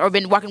 years, or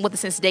been rocking with us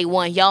since day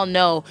one, y'all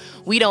know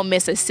we don't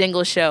miss a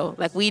single show.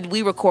 Like,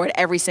 we record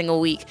every single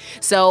week.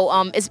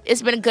 So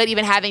it's been good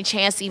even having a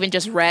chance to even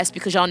just rest,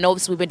 because y'all know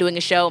this, we've been doing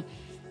a show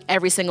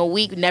every single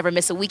week, never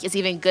miss a week. It's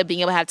even good being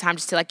able to have time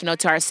just to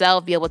to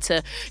ourselves, be able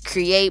to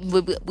create.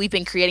 We've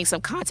been creating some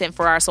content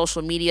for our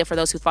social media. For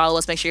those who follow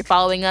us, make sure you're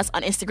following us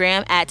on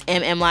Instagram at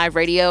MM Live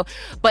Radio.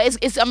 But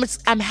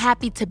I'm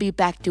happy to be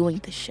back doing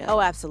the show. Oh,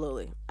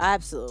 absolutely.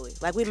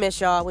 Like, we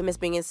miss y'all. We miss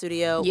being in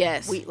studio.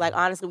 Yes. We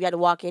honestly, we had to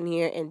walk in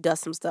here and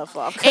dust some stuff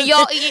off. And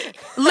y'all,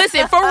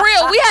 listen, for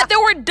real, there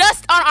were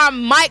dust on our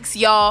mics,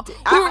 y'all.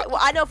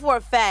 I know for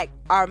a fact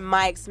our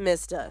mics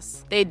missed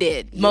us. They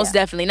did, most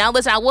definitely. Now,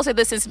 listen, I will say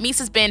this: since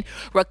Misa's been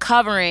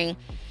recovering,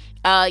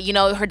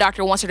 her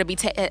doctor wants her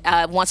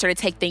to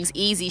take things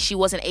easy. She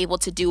wasn't able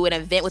to do an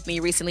event with me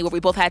recently where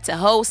we both had to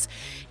host.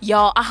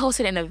 Y'all, I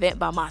hosted an event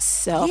by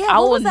myself. Yeah, I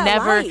will what was that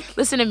never like?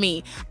 Listen to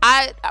me.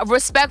 I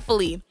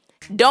respectfully.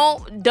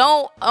 Don't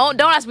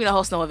ask me to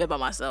host no event by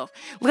myself,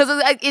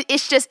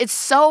 because it's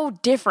so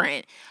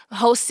different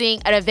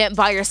hosting an event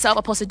by yourself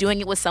opposed to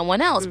doing it with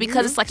someone else,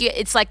 because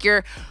it's like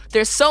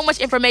there's so much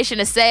information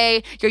to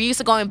say. You're used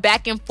to going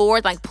back and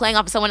forth, like playing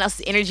off of someone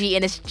else's energy,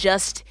 and it's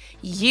just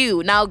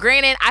you. Now,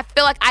 granted, I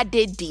feel like I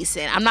did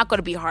decent. I'm not going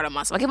to be hard on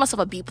myself. I give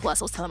myself a B+. I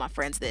was telling my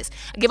friends this.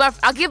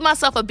 I'll give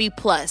myself a B+.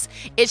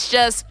 It's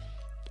just,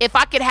 if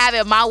I could have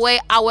it my way,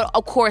 I would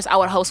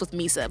host with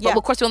Misa. But Yeah.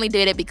 of course, we only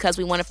did it because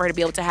we wanted for her to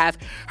be able to have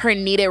her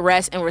needed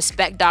rest and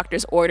respect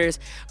doctors' orders.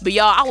 But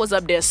y'all, I was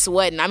up there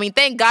sweating. I mean,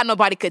 thank God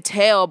nobody could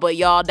tell. But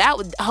y'all,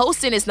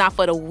 hosting is not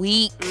for the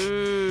weak.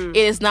 It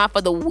is not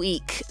for the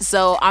weak.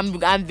 So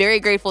I'm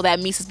very grateful that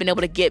Misa's been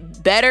able to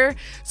get better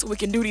so we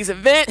can do these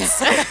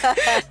events.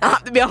 I don't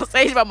have to be on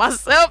stage by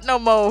myself no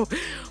more.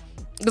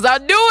 Because I'll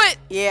do it,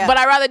 but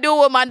I'd rather do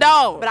it with my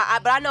dog. But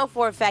I know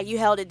for a fact you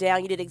held it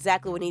down. You did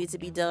exactly what needed to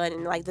be done.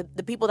 And like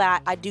the people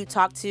that I do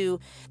talk to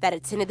that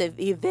attended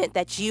the event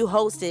that you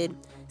hosted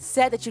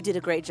said that you did a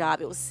great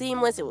job. It was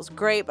seamless. It was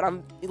great.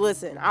 But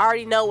listen, I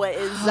already know what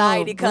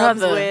anxiety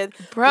comes with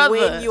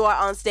when you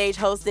are on stage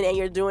hosting and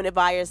you're doing it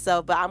by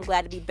yourself. But I'm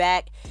glad to be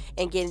back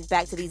and getting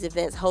back to these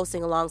events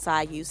hosting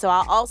alongside you. So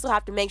I also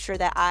have to make sure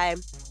that I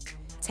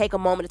take a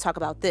moment to talk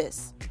about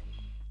this.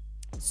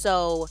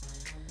 So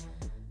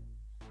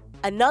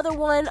another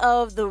one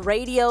of the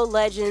radio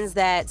legends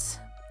that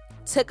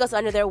took us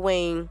under their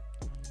wing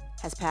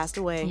has passed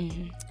away.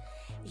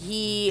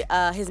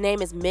 His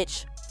name is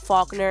Mitch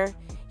Faulkner.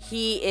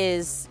 He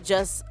is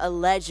just a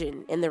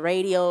legend in the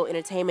radio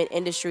entertainment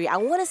industry. I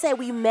want to say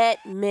we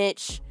met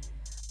Mitch,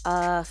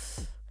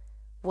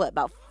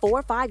 about 4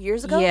 or 5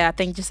 years ago? Yeah, I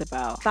think just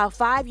about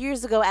 5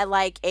 years ago at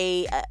like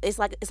it's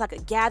like a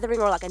gathering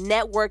or like a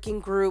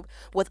networking group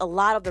with a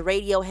lot of the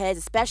radio heads,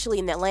 especially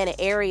in the Atlanta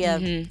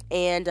area,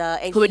 and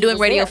who were doing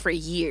radio for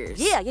years.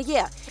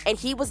 Yeah. And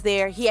he was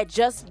there. He had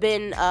just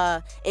been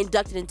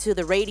inducted into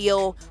the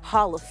Radio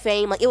Hall of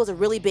Fame. Like, it was a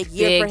really big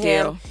year for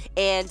him.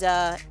 And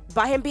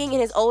by him being in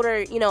his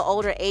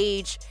older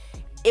age,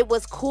 it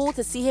was cool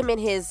to see him in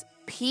his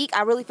peak.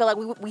 I really feel like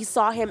we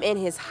saw him in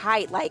his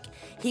height, like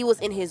he was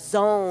in his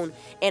zone,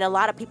 and a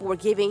lot of people were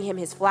giving him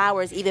his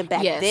flowers even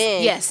back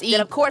then. Yes.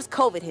 Then of course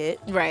COVID hit,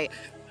 right,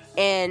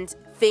 and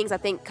things I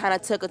think kind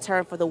of took a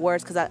turn for the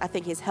worse because I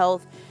think his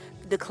health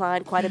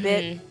declined quite a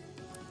bit.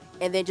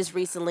 And then just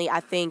recently, I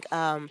think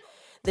the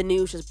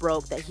news just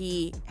broke that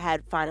he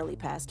had finally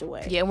passed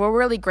away. Yeah, we're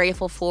really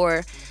grateful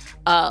for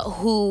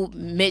who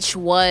Mitch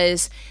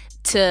was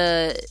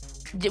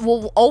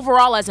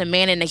overall as a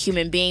man and a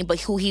human being, but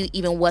who he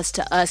even was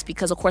to us,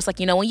 because of course, like,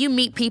 when you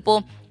meet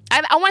people,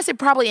 I want to say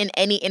probably in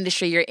any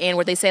industry you're in,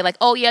 where they say like,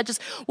 oh yeah,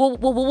 just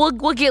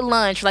we'll get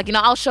lunch, like,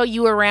 I'll show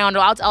you around,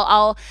 or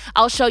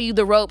I'll show you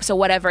the ropes or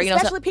whatever.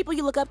 Especially people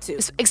you look up to.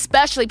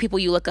 Especially people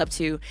you look up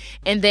to,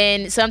 and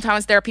then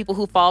sometimes there are people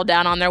who fall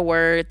down on their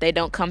word, they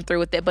don't come through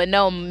with it. But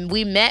no,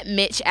 we met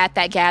Mitch at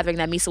that gathering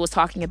that Misa was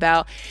talking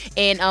about,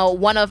 and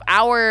one of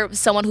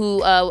someone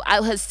who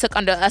has took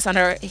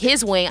under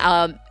his wing.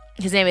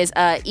 His name is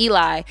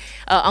Eli,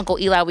 Uncle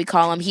Eli, we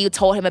call him. He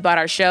told him about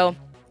our show.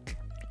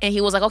 And he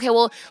was like, okay,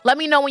 well, let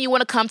me know when you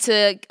want to come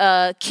to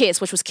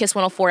KISS, which was KISS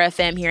 104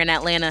 FM here in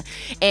Atlanta.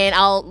 And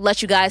I'll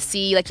let you guys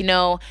see, like,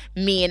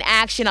 me in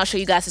action. I'll show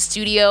you guys the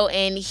studio.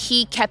 And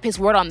he kept his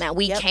word on that.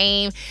 We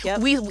came.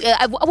 Yep.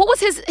 What was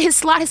his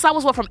slot? His slot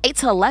was from 8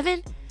 to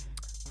 11?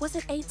 Was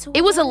it 8 to 11?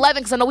 It was 11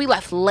 because I know we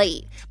left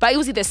late. But it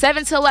was either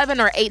 7 to 11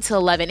 or 8 to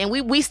 11. And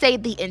we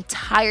stayed the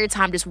entire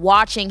time just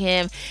watching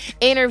him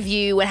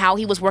interview and how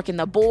he was working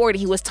the board.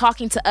 He was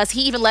talking to us.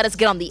 He even let us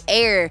get on the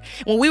air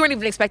when we weren't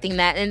even expecting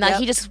that. And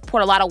he just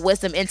poured a lot of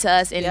wisdom into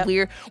us. And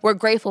we're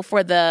grateful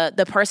for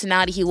the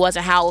personality he was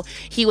and how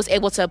he was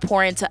able to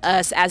pour into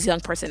us as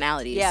young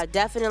personalities. Yeah,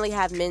 definitely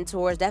have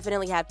mentors.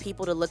 Definitely have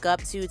people to look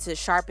up to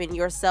sharpen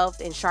yourself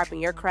and sharpen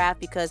your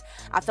craft, because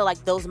I feel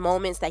like those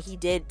moments that he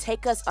did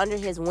take us under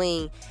his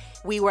wing,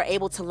 we were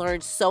able to learn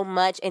so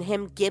much, and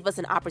him give us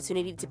an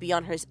opportunity to be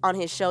on his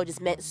show just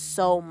meant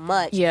so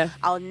much. Yeah,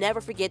 I'll never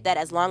forget that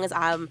as long as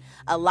I'm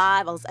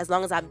alive, as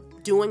long as I'm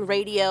doing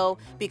radio,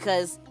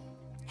 because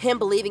him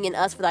believing in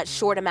us for that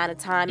short amount of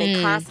time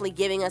and constantly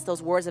giving us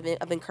those words of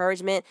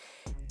encouragement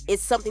is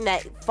something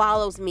that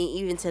follows me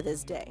even to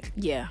this day.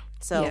 Yeah.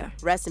 So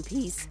rest in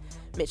peace,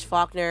 Mitch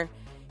Faulkner.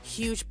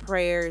 Huge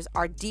prayers,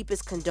 our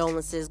deepest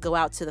condolences go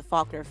out to the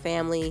Faulkner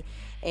family,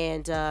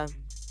 and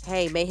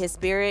hey, may his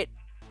spirit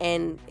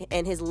and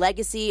his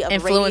legacy of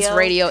influence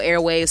radio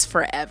airwaves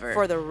forever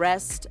for the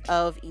rest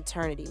of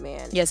eternity,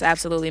 man. Yes,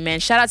 absolutely, man.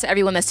 Shout out to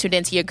everyone that's tuned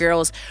into your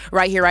girls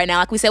right here, right now.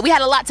 Like we said, we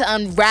had a lot to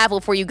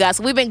unravel for you guys.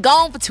 So we've been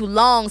gone for too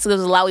long, so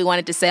there's a lot we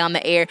wanted to say on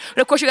the air.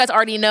 But of course, you guys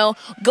already know,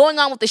 going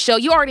on with the show,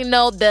 you already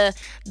know the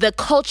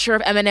culture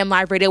of M&M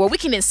Live Radio, where we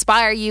can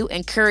inspire you,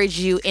 encourage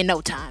you in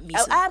no time. Misa.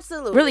 Oh,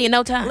 absolutely. Really, in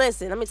no time.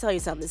 Listen, let me tell you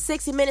something.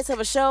 60 minutes of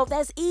a show,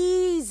 that's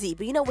easy.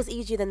 But you know what's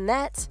easier than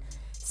that?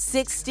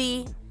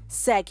 60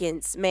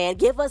 seconds, man.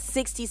 Give us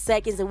 60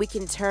 seconds and we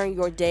can turn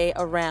your day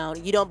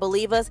around. You don't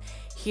believe us?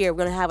 Here, we're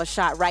going to have a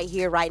shot right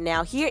here, right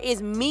now. Here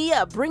is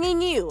Mia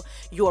bringing you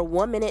your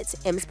 1 minute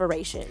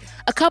inspiration.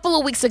 A couple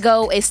of weeks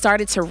ago, it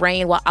started to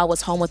rain while I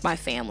was home with my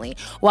family.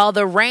 While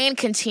the rain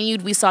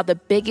continued, we saw the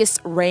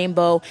biggest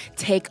rainbow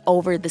take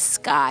over the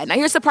sky. Now,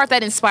 here's the part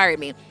that inspired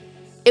me.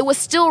 It was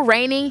still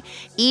raining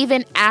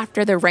even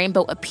after the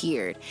rainbow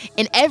appeared.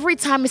 And every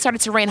time it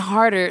started to rain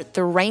harder,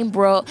 the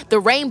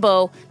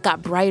rainbow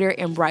got brighter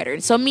and brighter.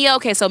 So Mia,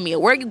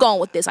 where are you going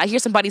with this? I hear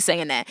somebody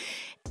saying that.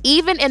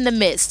 Even in the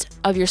midst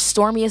of your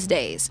stormiest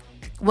days,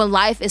 when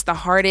life is the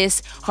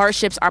hardest,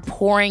 hardships are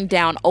pouring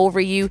down over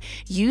you,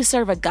 you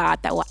serve a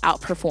God that will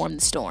outperform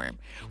the storm.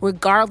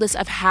 Regardless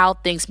of how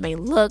things may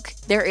look,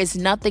 there is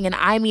nothing, and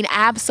I mean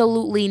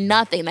absolutely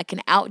nothing, that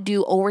can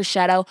outdo,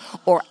 overshadow,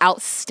 or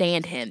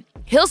outstand him.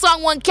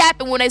 Hillsong wasn't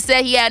capping when they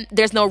said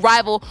there's no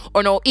rival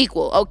or no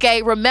equal,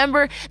 okay?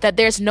 Remember that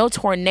there's no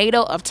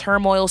tornado of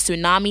turmoil,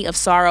 tsunami of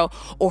sorrow,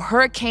 or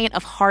hurricane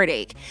of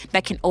heartache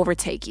that can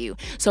overtake you.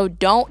 So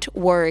don't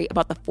worry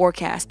about the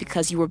forecast,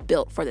 because you were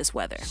built for this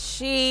weather.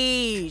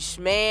 Sheesh,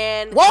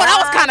 man. Whoa, that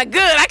was kind of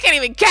good. I can't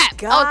even cap.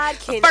 God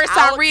can first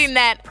time reading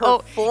that.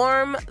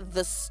 Perform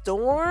the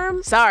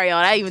storm. Sorry,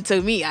 y'all. That even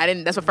took me.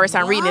 That's my first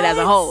time reading it as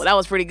a whole. That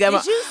was pretty good.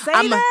 Did you say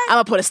I'm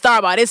gonna put a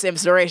star by this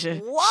inspiration.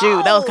 Whoa,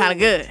 Shoot, that was kind of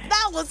good.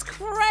 That was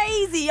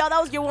crazy, y'all.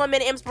 That was your 1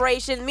 minute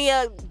inspiration.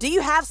 Mia, do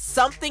you have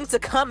something to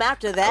come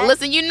after that?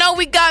 Listen, you know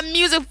we got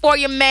music for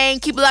you, man.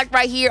 Keep it locked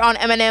right here on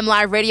M&M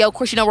Live Radio. Of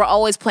course, you know we're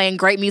always playing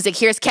great music.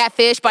 Here's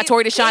Catfish by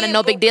Tori Deshawn and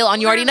No Big Deal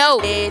on You Already Know.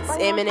 It's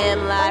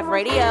M&M Live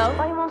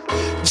Radio.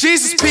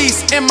 Jesus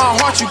peace in my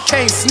heart, you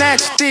can't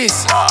snatch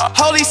this.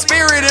 Holy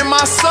Spirit in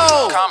my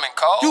soul,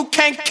 you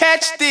can't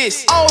catch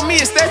this. Oh, me,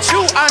 is that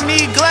you? I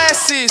need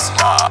glasses.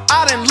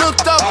 I done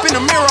looked up in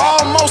the mirror,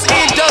 almost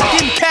end up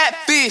getting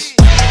catfish.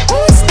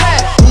 Who's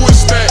that? Who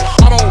is that?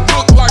 I don't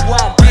look like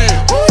where I've been.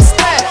 Who's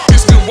that?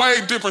 It's been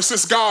way different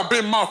since God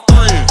been my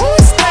friend.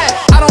 Who's that?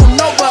 I don't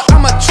know, but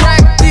I'm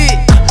attracted.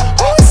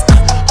 Who's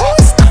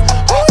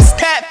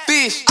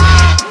catfish?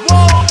 I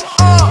woke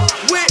up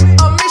with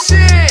a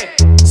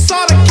mission.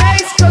 Saw the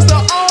case, cause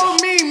the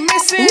old me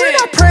missing. When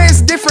I pray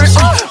it's different,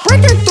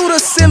 breaking through the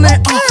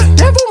ceiling.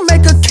 Devil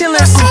make a killing.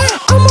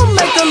 I'ma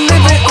make a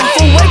living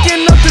for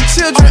waking up the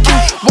children.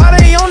 Why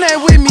they on that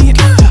with me?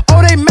 Oh,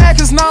 they mad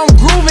cause now I'm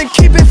grooving,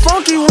 keep it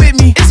funky with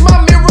me. It's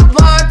my mirror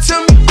blind to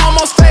me.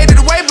 Almost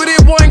faded away, but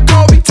it wasn't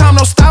Kobe. Time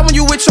no stop when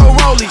you with your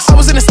rollies. I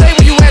was in the state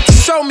when you had to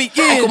show me.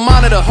 Yeah. Uncle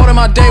Monitor holding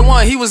my day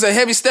one. He was a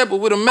heavy stepper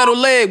with a metal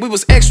leg. We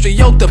was extra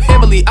yoked up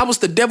heavily. I was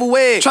the devil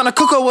egg, trying to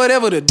cook up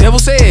whatever the devil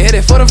said.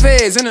 Headed for the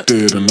feds in the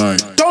Dead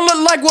tonight. Don't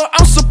look like what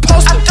I'm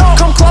supposed to.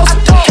 Come closer.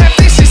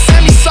 Catfish is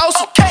Sammy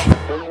Sosa.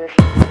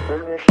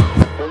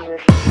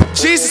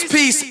 Jesus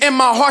peace in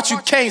my heart, you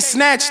can't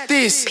snatch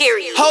this.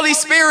 Period. Holy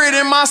Spirit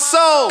in my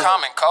soul,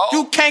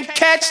 you can't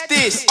catch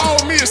this. Oh,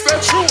 me, is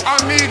that you?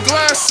 I need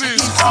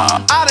glasses.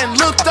 I done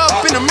looked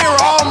up in the mirror,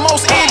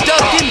 almost end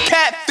up getting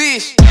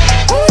catfish.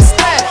 Who's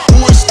that?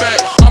 Who is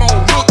that? I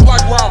don't look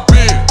like where I've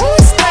been.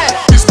 Who's that?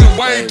 It's been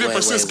way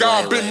different since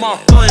God been my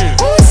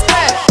friend. Who's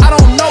that? I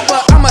don't know,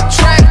 but I'm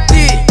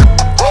attracted.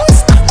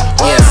 Who's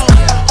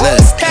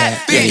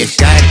catfish? If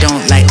God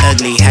don't like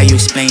ugly, how you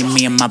explain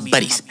me and my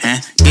buddies, huh?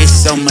 Get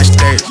so much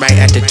dirt right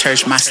after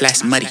church, my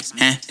slash muddy,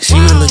 huh? She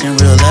was looking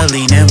real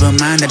lovely, never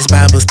mind that it's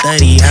Bible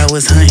study. I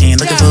was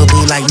hunting, looking for a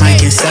boo like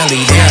Mike and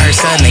Sully. Then I heard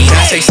suddenly,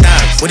 I say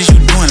stop, what is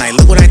you doing? Like,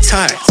 look what I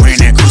taught. Wearing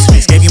that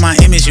crucifix, gave you my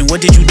image, and what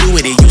did you do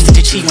with it? Used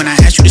to cheat when I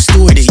asked you to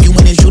steward it. You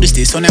went and Judas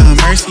did, so now I'm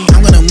mercy.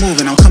 I'm gonna move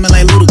and I'm coming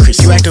like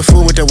Ludacris. You act a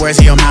fool with the words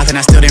in your mouth and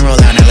I still didn't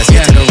roll out. Now let's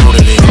get to the root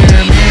of it.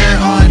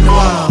 Mirror on the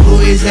wall, who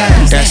is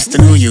that? That's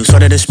the new you,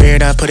 sort of the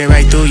spirit, I put it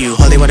right through you.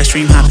 Holy water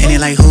stream, hop in it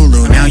like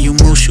Hulu. Now you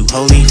Mushu,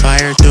 holy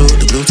fire through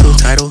the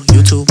Bluetooth title,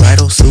 YouTube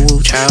idol,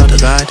 Suwu, child of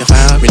God,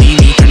 defiled, redeem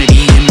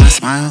eternity in my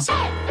smile.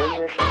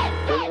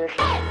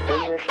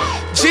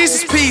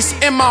 Jesus peace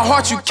in my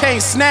heart, you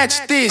can't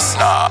snatch this.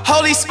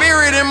 Holy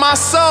Spirit in my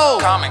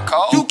soul,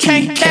 you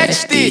can't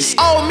catch this.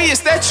 Oh, me,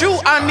 is that you?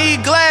 I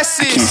need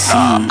glasses.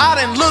 I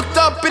done looked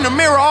up in the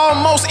mirror,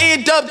 almost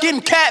end up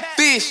getting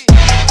catfish.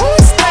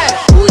 Who's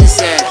that? Who is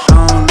that?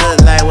 I don't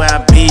look like where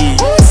I've been.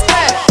 Who's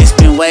that? It's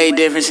been way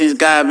different since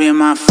God being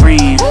my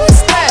friend.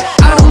 Who's that?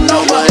 I don't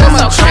know, but I'm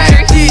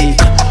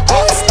attracted.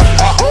 Who's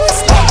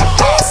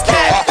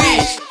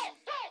catfish?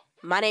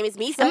 My name is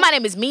Misa. And my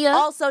name is Mia.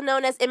 Also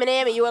known as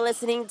Eminem, and you are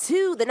listening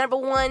to the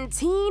 #1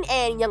 teen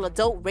and young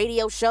adult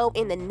radio show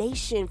in the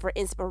nation for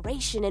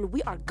inspiration. And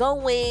we are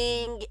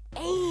going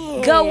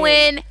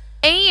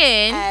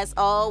in. As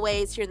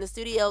always, here in the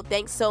studio,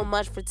 thanks so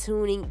much for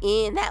tuning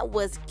in. That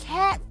was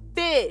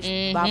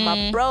Catfish by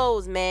my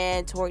bros,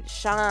 man. Tori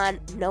Deshawn,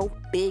 No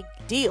Big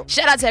Deal.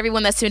 Shout out to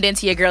everyone that's tuned in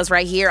to your girls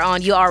right here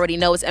on You Already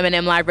Know It's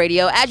M&M Live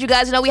Radio. As you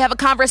guys know, we have a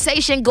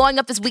conversation going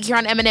up this week here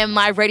on M&M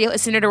Live Radio.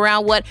 It's centered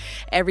around what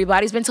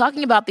everybody's been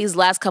talking about these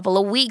last couple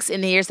of weeks.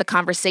 And here's the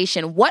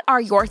conversation. What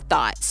are your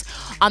thoughts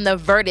on the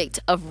verdict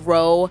of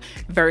Roe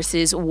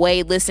versus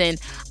Wade? Listen,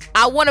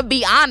 I want to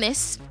be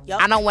honest.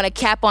 Yep. I don't want to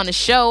cap on the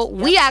show. Yep.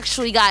 We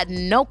actually got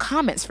no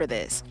comments for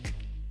this.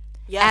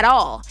 Yeah. At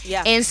all.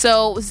 Yeah. And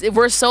so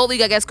we're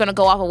solely, I guess, going to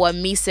go off of what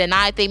Misa and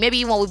I think. Maybe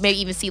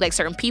even see like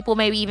certain people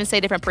maybe even say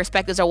different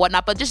perspectives or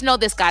whatnot. But just know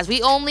this, guys.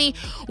 We only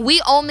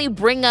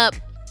bring up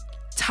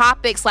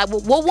topics like,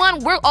 well,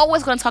 one, we're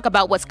always going to talk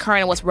about what's current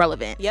and what's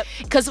relevant. Yep.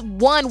 Because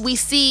one, we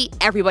see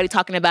everybody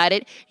talking about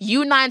it.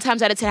 You 9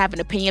 times out of 10 have an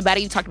opinion about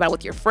it. You talked about it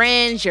with your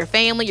friends, your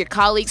family, your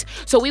colleagues.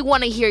 So we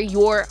want to hear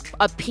your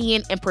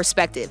opinion and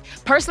perspective.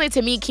 Personally,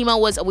 to me, Kimo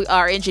was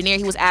our engineer.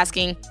 He was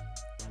asking.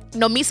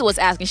 No, Misa was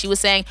asking. She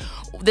was saying,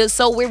 "This is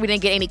so weird. We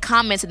didn't get any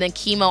comments." And then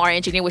Kimo, our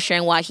engineer, was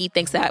sharing why he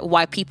thinks that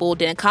why people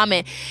didn't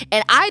comment.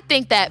 And I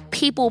think that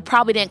people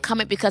probably didn't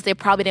comment because they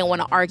probably didn't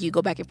want to argue,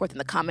 go back and forth in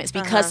the comments,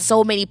 because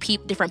so many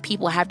different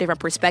people have different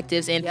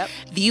perspectives and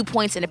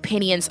viewpoints and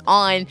opinions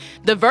on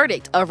the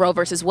verdict of Roe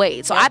versus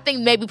Wade. So I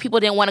think maybe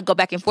people didn't want to go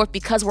back and forth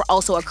because we're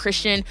also a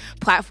Christian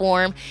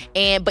platform,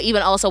 but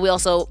even also we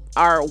also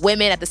are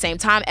women at the same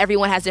time.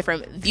 Everyone has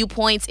different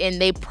viewpoints,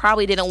 and they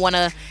probably didn't want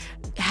to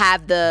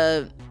have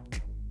the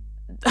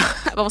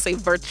I won't say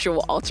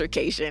virtual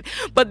altercation,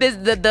 but this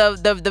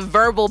the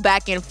verbal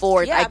back and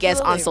forth, I guess,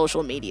 on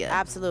social media.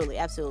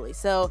 Absolutely.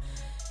 So,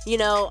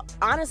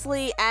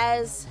 honestly,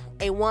 as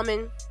a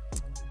woman,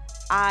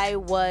 I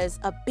was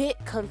a bit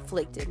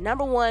conflicted.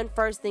 Number one,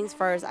 first things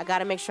first, I got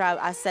to make sure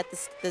I set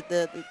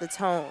the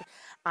tone.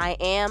 I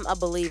am a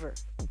believer.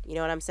 You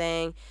know what I'm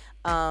saying?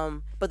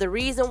 But the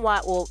reason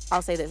why,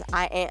 I'll say this.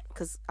 I am,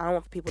 because I don't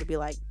want people to be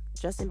like,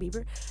 Justin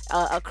Bieber,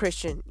 a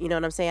Christian, you know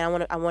what I'm saying?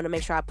 I want to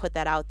make sure I put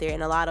that out there,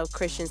 and a lot of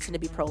Christians tend to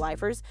be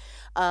pro-lifers.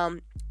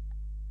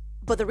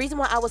 But the reason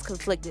why I was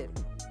conflicted,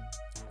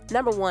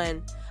 number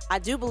one, I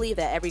do believe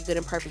that every good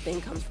and perfect thing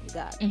comes from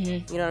God. You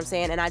know what I'm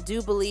saying? And I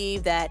do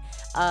believe that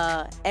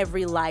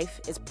every life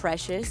is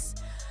precious.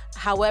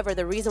 However,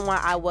 the reason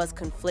why I was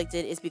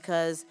conflicted is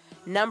because,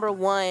 number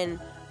one,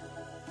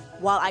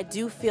 while I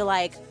do feel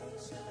like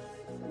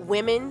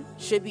women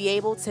should be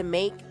able to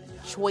make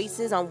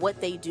choices on what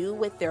they do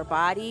with their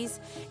bodies,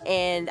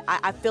 and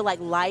I feel like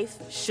life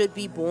should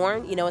be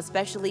born,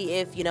 especially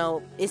if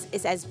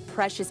it's as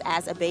precious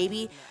as a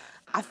baby.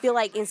 I feel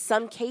like in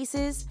some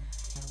cases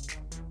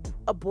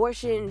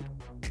abortion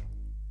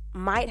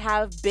might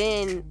have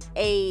been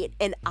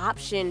an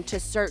option to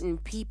certain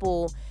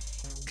people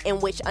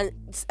in which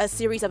a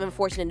series of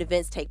unfortunate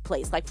events take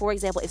place. Like, for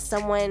example, if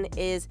someone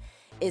is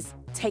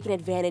taken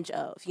advantage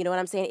of, you know what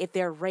I'm saying? If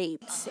they're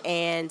raped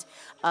and,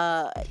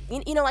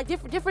 like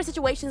different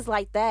situations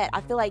like that,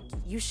 I feel like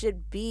you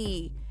should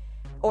be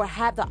or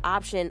have the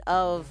option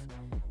of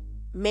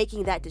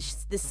making that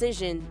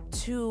decision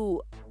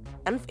to,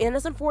 and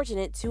it's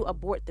unfortunate, to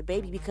abort the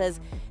baby, because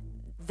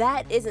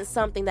that isn't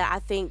something that I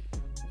think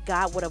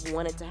God would have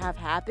wanted to have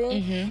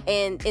happen.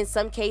 And in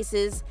some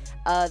cases,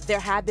 there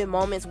have been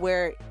moments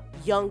where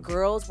young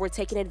girls were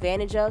taken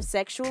advantage of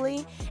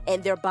sexually,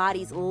 and their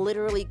bodies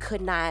literally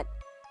could not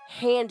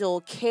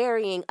handle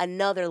carrying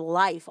another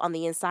life on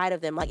the inside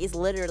of them. Like, it's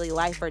literally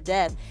life or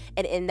death.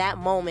 And in that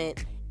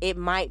moment, it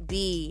might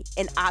be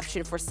an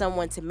option for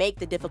someone to make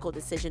the difficult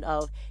decision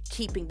of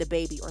keeping the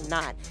baby or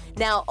not.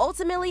 Now,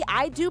 ultimately,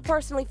 I do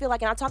personally feel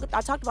like, and I talked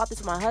about this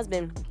with my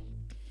husband,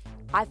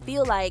 I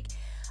feel like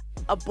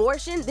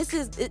abortion,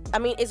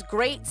 it's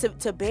great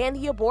to ban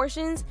the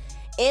abortions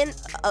in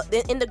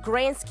the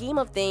grand scheme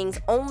of things,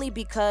 only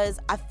because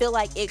I feel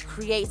like it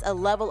creates a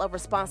level of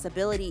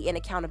responsibility and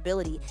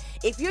accountability.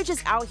 If you're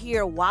just out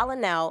here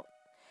wilding out,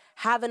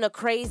 having a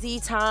crazy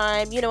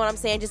time, you know what I'm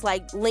saying, just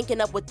like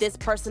linking up with this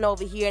person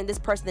over here and this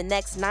person the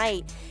next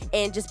night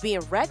and just being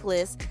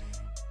reckless,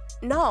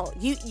 no,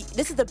 you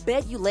this is the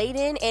bed you laid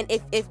in. And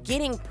if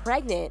getting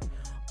pregnant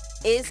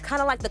is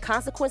kind of like the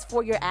consequence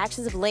for your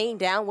actions of laying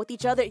down with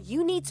each other,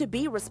 you need to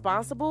be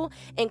responsible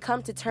and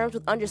come to terms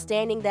with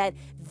understanding that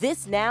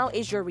this now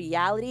is your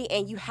reality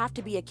and you have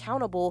to be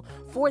accountable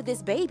for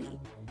this baby.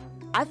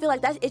 I feel like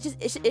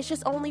it's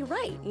just only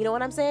right. You know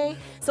what I'm saying?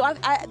 So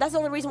that's the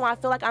only reason why I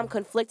feel like I'm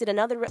conflicted.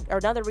 Another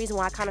reason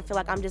why I kind of feel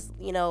like I'm just,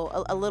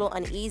 a little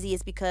uneasy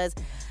is because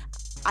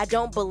I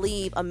don't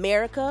believe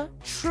America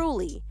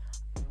truly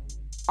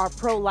are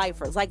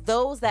pro-lifers. Like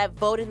those that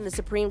voted in the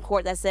Supreme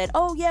Court that said,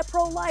 oh yeah,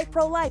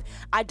 pro-life.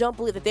 I don't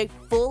believe that they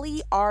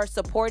fully are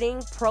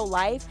supporting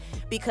pro-life,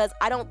 because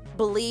I don't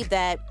believe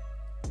that,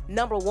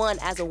 number one,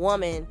 as a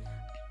woman,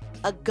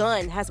 a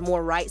gun has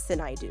more rights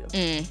than I do.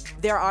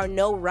 There are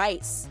no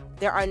rights.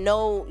 There are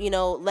no,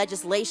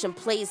 legislation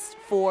placed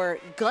for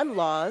gun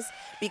laws,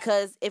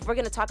 because if we're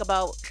going to talk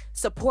about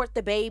support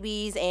the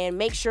babies and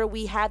make sure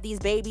we have these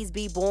babies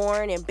be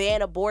born and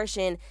ban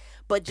abortion,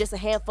 but just a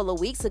handful of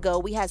weeks ago,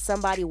 we had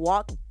somebody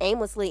walk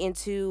aimlessly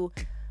into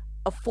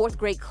a 4th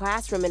grade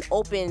classroom and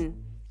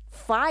open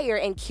fire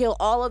and kill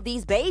all of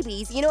these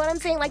babies. You know what I'm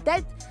saying? Like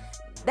that's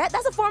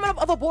a form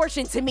of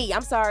abortion to me.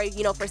 I'm sorry,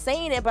 for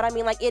saying it, but I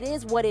mean, like, it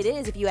is what it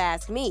is, if you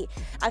ask me.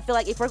 I feel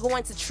like if we're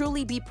going to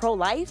truly be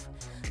pro-life,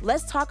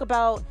 let's talk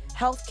about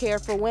health care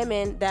for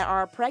women that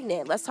are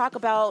pregnant. Let's talk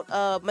about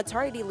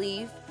maternity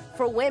leave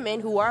for women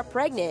who are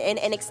pregnant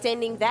and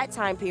extending that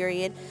time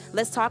period.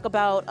 Let's talk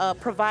about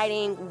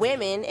providing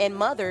women and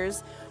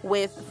mothers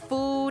with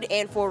food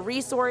and for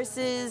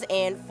resources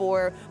and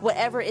for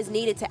whatever is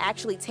needed to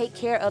actually take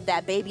care of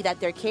that baby that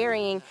they're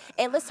carrying.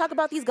 And let's talk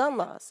about these gun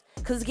laws,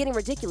 because it's getting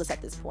ridiculous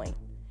at this point.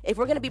 if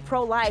we're going to be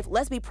pro-life,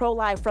 let's be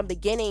pro-life from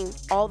beginning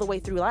all the way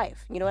through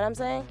life. You know what I'm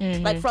saying?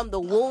 Mm-hmm. Like from the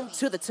womb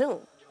to the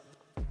tomb.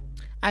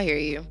 I hear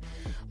you.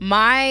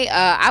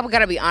 I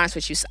gotta be honest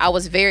with you. I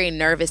was very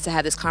nervous to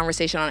have this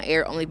conversation on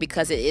air only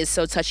because it is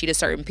so touchy to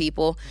certain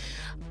people.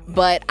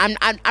 But I'm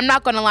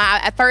not gonna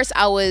lie. At first,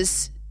 I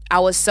was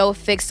so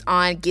fixed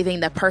on giving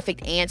the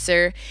perfect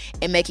answer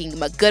and making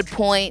good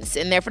points,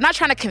 and therefore not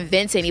trying to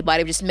convince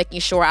anybody, just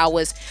making sure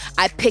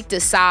I picked a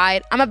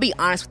side. I'm gonna be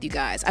honest with you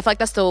guys. I feel like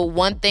that's the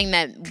one thing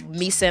that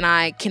Misa and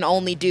I can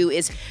only do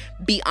is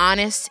be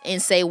honest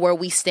and say where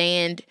we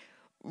stand,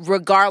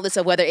 regardless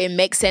of whether it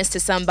makes sense to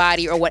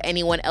somebody or what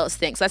anyone else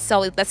thinks. That's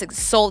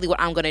solely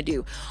what I'm gonna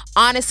do.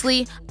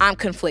 Honestly, I'm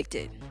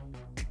conflicted.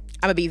 I'm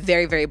gonna be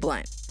very, very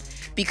blunt,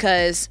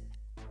 because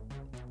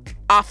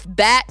off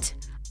bat,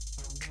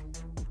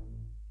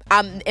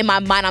 in my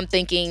mind, I'm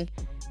thinking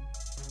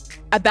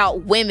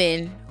about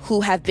women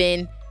who have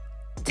been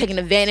taken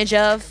advantage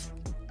of,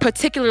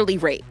 particularly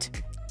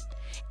raped.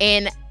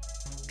 And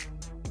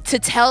to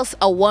tell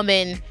a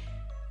woman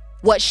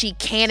what she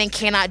can and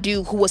cannot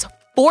do, who was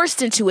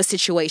forced into a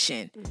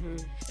situation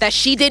that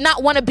she did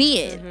not want to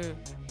be in,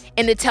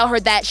 and to tell her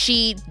that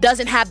she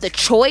doesn't have the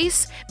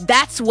choice,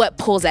 that's what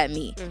pulls at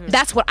me.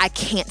 That's what I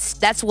can't,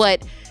 that's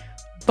what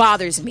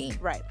bothers me.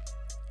 Right.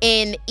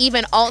 And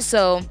even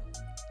also,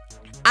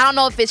 I don't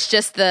know if it's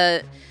just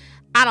I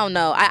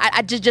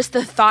just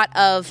the thought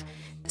of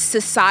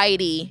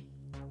society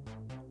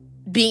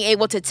being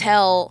able to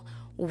tell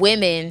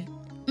women,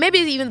 maybe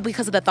even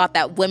because of the thought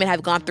that women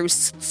have gone through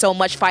so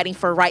much fighting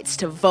for rights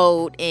to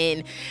vote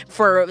and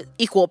for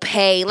equal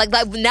pay. Like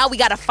now we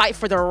got to fight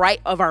for the right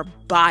of our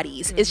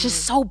bodies. It's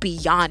just so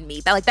beyond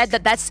me.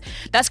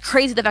 That's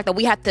crazy. The fact that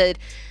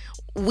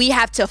we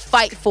have to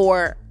fight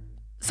for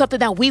something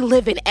that we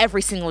live in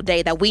every single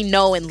day, that we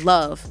know and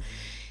love.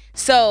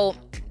 So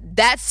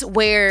that's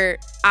where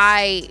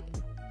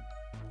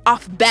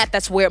off bat,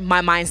 that's where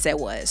my mindset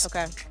was.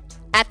 Okay.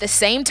 At the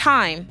same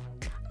time,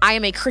 I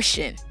am a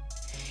Christian.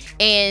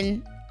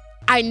 And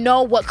I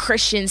know what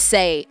Christians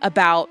say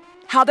about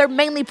how they're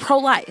mainly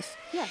pro-life.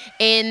 Yeah.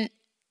 And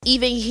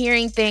even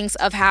hearing things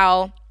of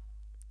how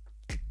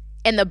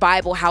in the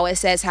Bible, how it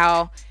says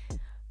how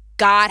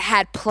God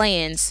had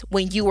plans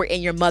when you were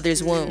in your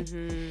mother's womb.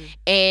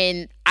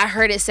 And I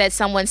heard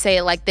someone say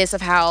it like this,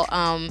 of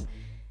how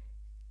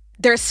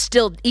there's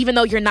still, even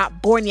though you're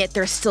not born yet,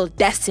 there's still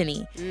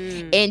destiny.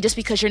 And just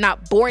because you're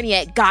not born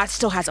yet, God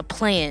still has a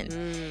plan.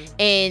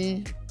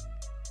 And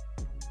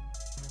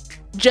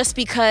just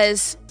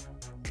because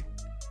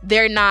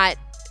they're not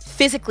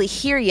physically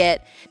here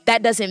yet,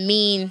 that doesn't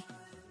mean,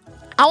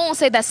 I won't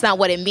say that's not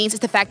what it means.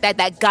 It's the fact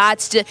that God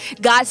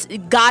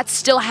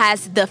still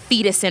has the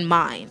fetus in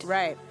mind.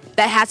 Right.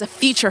 That has a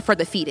future for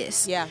the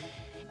fetus. Yeah.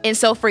 And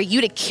so for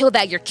you to kill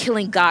that, you're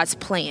killing God's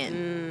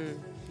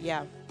plan.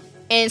 Yeah.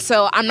 And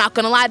so I'm not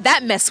gonna lie,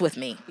 that messed with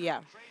me.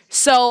 Yeah.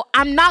 So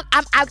I'm not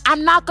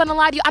gonna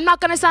lie to you. I'm not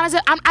gonna sound as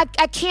if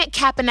I can't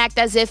cap and act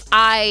as if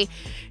I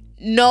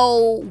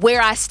know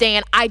where I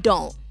stand. I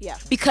don't. Yeah.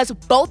 Because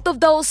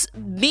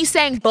me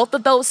saying both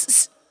of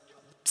those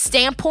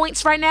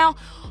standpoints right now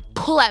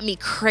pull at me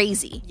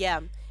crazy. Yeah.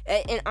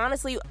 And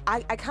honestly,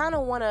 I kind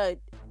of want to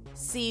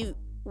see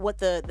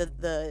what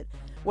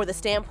where the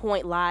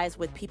standpoint lies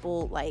with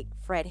people like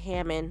Fred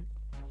Hammond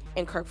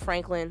and Kirk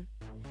Franklin.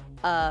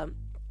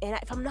 And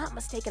if I'm not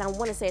mistaken, I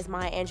want to say it's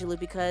Maya Angelou,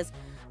 because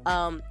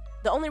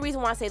the only reason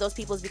why I say those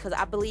people is because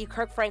I believe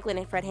Kirk Franklin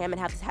and Fred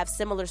Hammond have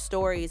similar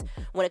stories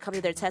when it comes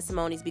to their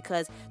testimonies,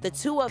 because the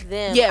two of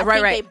them,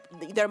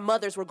 their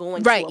mothers were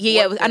going to abort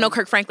them. I know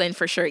Kirk Franklin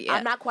for sure. Yeah,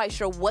 I'm not quite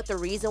sure what the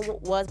reason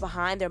was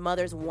behind their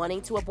mothers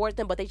wanting to abort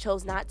them, but they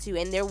chose not to,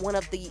 and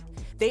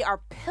they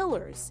are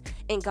pillars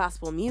in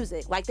gospel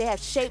music. Like, they have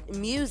shaped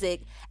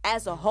music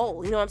as a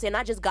whole. You know what I'm saying?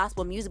 Not just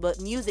gospel music,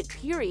 but music.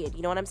 Period.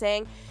 You know what I'm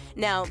saying?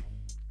 Now,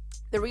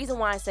 the reason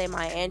why I say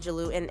Maya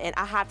Angelou, and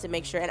I have to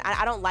make sure, and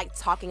I don't like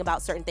talking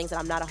about certain things that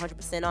I'm not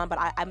 100% on, but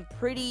I'm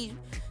pretty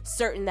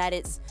certain that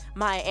it's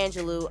Maya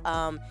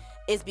Angelou,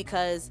 is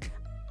because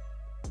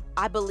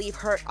I believe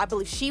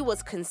she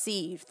was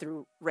conceived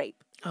through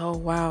rape. Oh,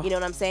 wow. You know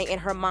what I'm saying? And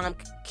her mom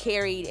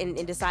carried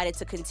and decided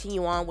to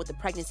continue on with the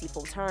pregnancy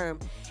full term.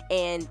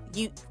 And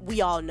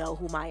we all know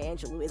who Maya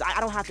Angelou is. I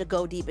don't have to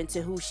go deep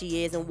into who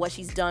she is and what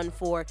she's done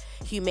for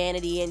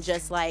humanity and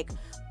just like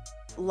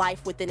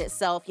life within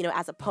itself, you know,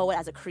 as a poet,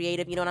 as a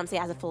creative, you know what I'm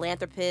saying, as a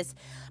philanthropist.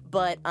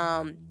 But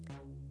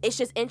it's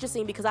just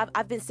interesting because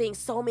I've been seeing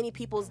so many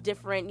people's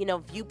different, you know,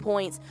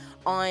 viewpoints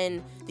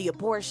on the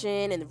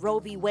abortion and Roe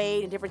v.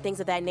 Wade and different things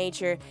of that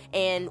nature.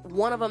 And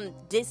one of them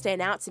did stand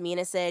out to me,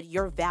 and it said,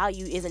 your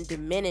value isn't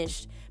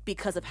diminished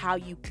because of how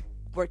you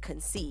were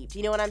conceived.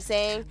 You know what I'm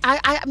saying?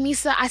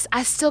 Misa,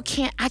 I still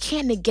can't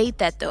negate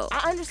that though.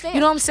 I understand. You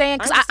know what I'm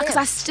saying? Because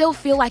I still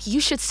feel like you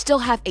should still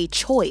have a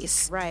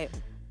choice. Right.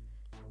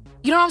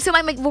 You know what I'm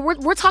saying? Like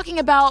we're talking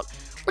about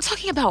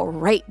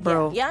rape,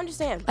 bro. Yeah, I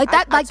understand. Like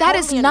that, I that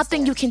is totally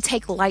nothing understand. you can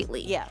take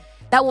lightly. Yeah.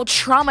 That will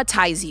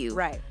traumatize you.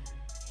 Right.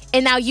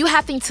 And now you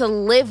having to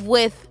live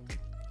with,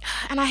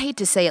 and I hate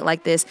to say it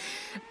like this,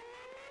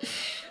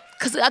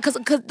 because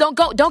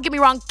don't get me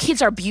wrong,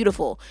 kids are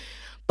beautiful,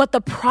 but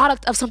the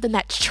product of something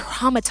that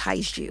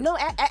traumatized you. No,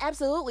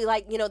 absolutely.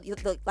 Like, you know,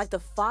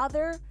 the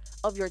father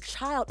of your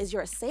child is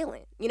your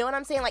assailant. You know what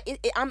I'm saying? Like,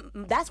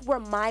 that's where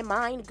my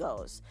mind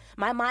goes.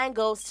 My mind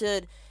goes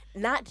to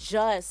not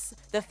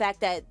just the fact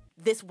that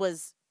this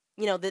was,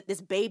 you know, that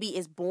this baby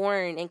is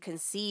born and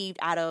conceived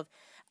out of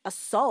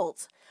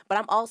assault, but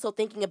I'm also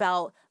thinking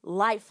about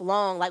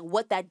lifelong, like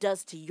what that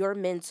does to your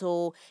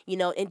mental, you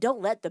know, and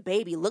don't let the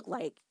baby look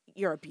like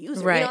your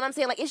abuser. Right. You know what I'm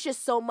saying? Like, it's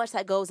just so much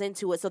that goes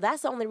into it. So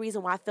that's the only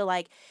reason why I feel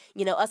like,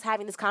 you know, us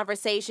having this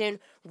conversation,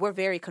 we're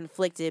very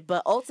conflicted.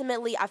 But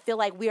ultimately, I feel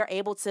like we are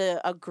able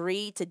to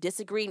agree to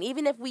disagree. And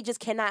even if we just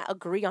cannot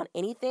agree on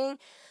anything,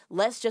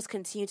 let's just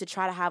continue to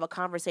try to have a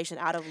conversation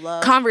out of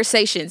love.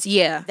 Conversations,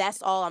 yeah.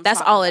 That's all That's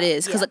all it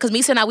is. Because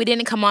Misa and I, we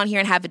didn't come on here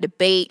and have a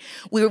debate.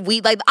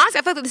 We like, honestly,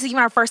 I feel like this is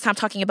even our first time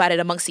talking about it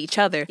amongst each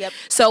other. Yep.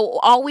 So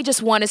all we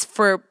just want is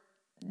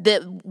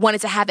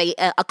wanted to have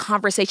a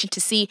conversation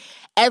to see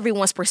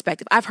everyone's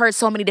perspective. I've heard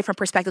so many different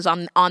perspectives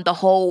on the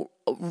whole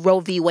Roe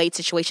v. Wade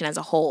situation as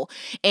a whole,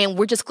 and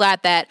we're just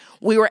glad that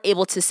we were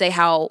able to say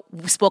how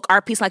we spoke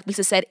our piece. Like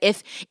Lisa said,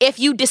 if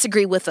you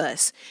disagree with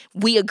us,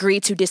 we agree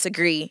to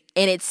disagree,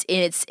 and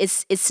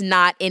it's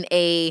not in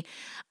a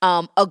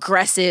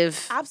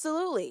aggressive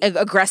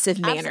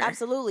manner.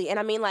 Absolutely. And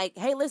I mean, like,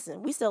 hey,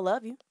 listen, we still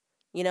love you.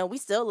 You know, we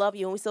still love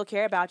you and we still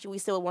care about you. We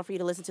still want for you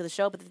to listen to the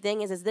show. But the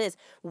thing is this,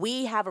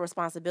 we have a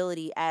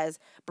responsibility as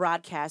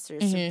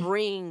broadcasters to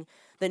bring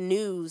the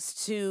news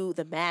to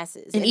the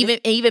masses. And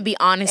even be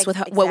honest with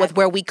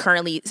where we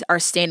currently are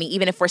standing,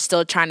 even if we're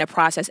still trying to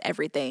process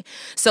everything.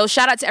 So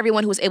shout out to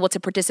everyone who was able to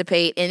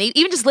participate and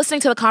even just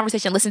listening to the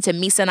conversation, listen to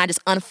Misa and I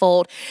just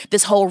unfold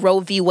this whole Roe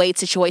v. Wade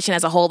situation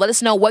as a whole. Let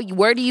us know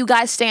where do you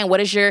guys stand?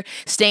 What is your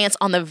stance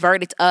on the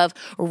verdict of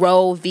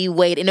Roe v.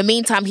 Wade? In the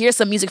meantime, here's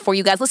some music for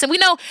you guys. Listen, we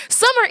know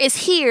summer is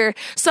here,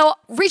 so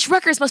Reach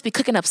Records must be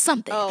cooking up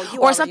something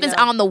or something's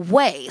on the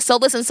way. So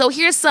listen,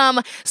 here's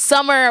some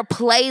summer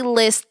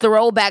playlist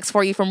throwbacks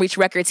for you from Reach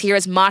Records. Here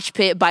is Mosh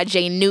Pit by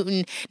Jay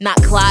Newton, Not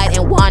Clyde,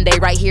 and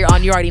Wande right here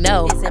on You Already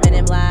Know. It's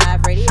M&M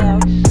Live Radio.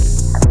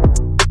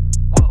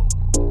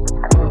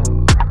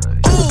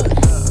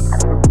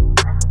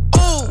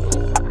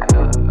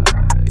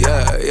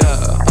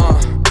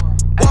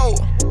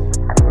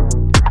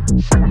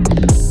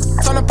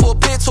 Turn the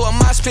pulpit to a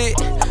mosh pit.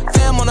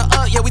 Fam on the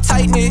up, yeah, we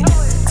tighten it.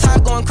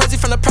 Time going crazy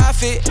from the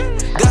profit.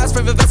 God's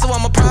favorite vessel,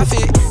 I'm a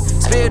prophet.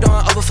 Spirit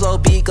on overflow,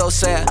 beat go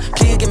sad.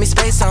 Please give me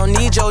space, I don't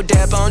need your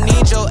dap. I don't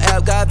need your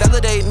app, God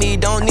validate me,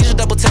 don't need your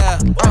double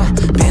tap.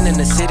 Been in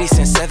the city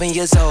since 7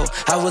 years old.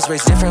 I was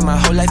raised different, my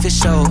whole life is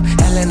show.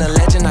 Atlanta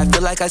legend, I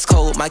feel like ice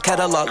cold. My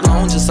catalog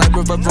long, just like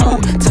River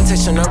Road.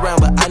 Temptation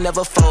around, but I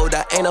never fold.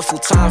 I ain't a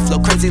full-time, flow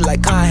crazy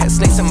like Khan. Had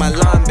snakes in my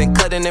lawn, been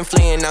cutting and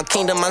fleeing. Now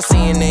kingdom I'm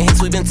seeing, the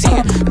hits we been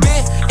teeing.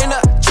 Been in the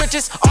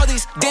trenches, all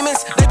these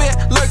demons, they been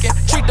lurking.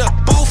 Treat the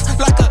booth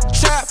like a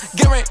trap,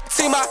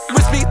 guarantee my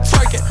wrist be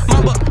twerking.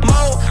 Mamba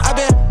mode, I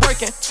been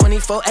working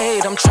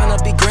 24/8, I'm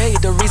tryna be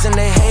great. The reason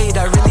they hate,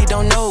 I really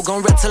don't know.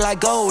 Gon' rep till I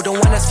go, the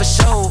one that's for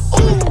show.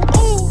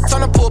 Ooh,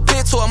 turn the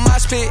pulpit to a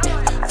mosh pit.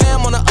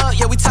 Fam on the up,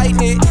 yeah, we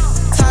tighten it.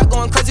 Time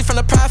going crazy from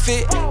the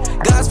profit.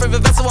 God's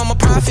favorite vessel, I'm a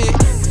prophet.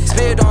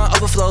 Spirit on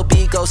overflow,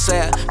 beat go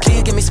sad.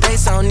 Please give me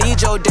space, I don't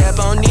need your dap.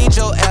 I don't need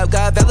your app,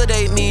 God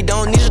validate me,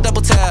 don't need your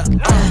double tap.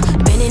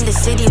 Been in the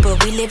city,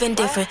 but we living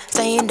different.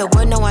 Saying the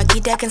word, no, I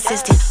keep that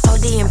consistent.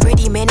 Holy and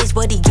pretty, man, is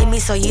what he give me,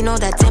 so you know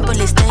that temple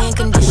is staying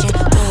conditioned.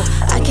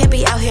 I can't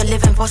be out here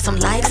living for some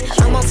likes.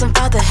 I'm on some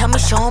father, help me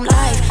show him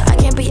life. I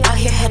can't be out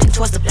here heading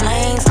towards the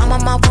plains. I'm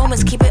on my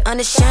Romans, keep it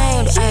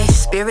unashamed. Ay,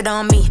 spirit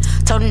on me,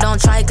 told him don't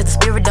try, cause the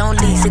spirit don't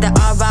lead. See the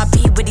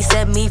R.I.P., but he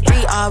set me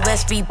free.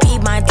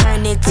 RSVP, my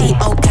eternity,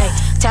 okay.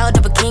 Child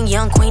of a king,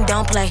 young queen,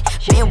 don't play.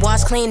 Been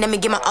washed clean, let me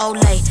get my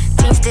Olay.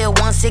 Team still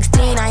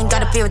 116, I ain't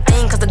gotta fear a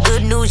thing, cause the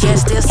good news, yeah,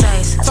 still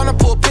says. Turn the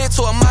pulpit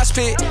to a mosh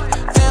pit.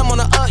 Fam on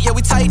the up, yeah,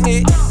 we tighten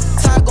it.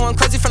 Time going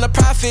crazy from the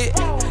profit.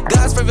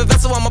 God's favorite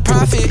vessel, I'm a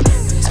prophet.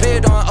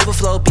 Spirit on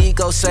overflow, beat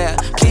go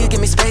sad. Please give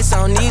me space,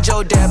 I don't need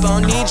your dap. I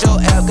don't need your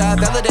app, God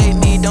validate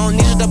me, don't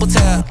need your double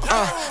tap.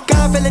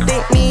 God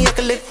validate me, I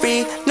can live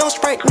free. No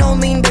Sprite, no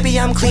lean, baby,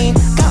 I'm clean.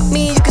 Got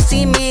me, you can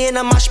see me in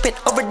a mosh pit.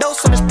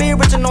 Overdose on the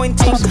spirit's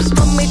anointings.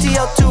 From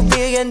ATL to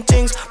VA and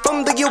things.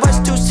 From the US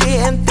to see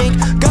and think.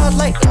 God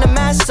light in the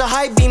masses of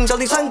high beams. All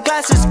these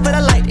sunglasses, but I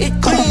light it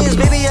cleans.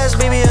 Baby, yes,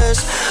 baby,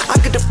 yes. I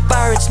could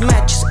devour its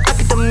matches. I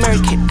could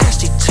American,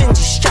 Ashley, Tingy,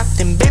 strapped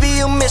in. Baby,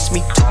 you miss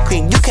me too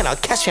clean. You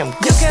cannot catch me, I'm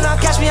glistening. You cannot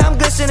catch me, I'm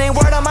glistening.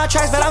 Word on my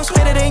tracks, but I'm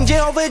spitting.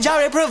 Jehovah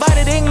Jireh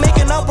providing.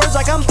 Making up words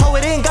like I'm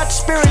poeting. Got the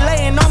spirit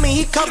laying on me,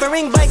 he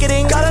covering,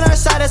 blanketing. God on our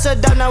side, that's a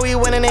dub, now we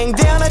winning.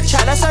 Day on the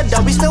chat, that's a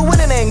dub, we still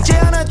winning. Jay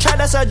on the chat,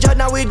 that's a judge,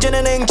 now we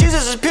ginning.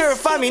 Jesus is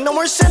purified me, no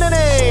more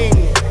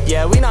sinning.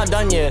 Yeah, we not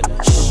done yet.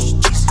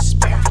 Jesus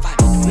purified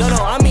me. No,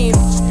 I mean,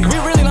 we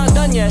really not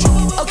done yet.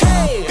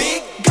 Okay.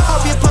 Big God.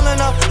 Hope you pulling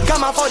up. Got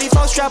my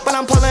 44 strap when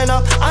I'm pulling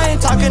up. I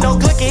ain't talking no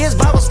clicky, it's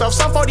Bible stuff.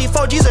 Some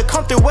 44 Jesus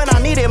come through when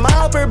I need it. My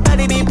helper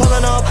Betty be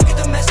pulling up. I get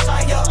the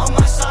Messiah on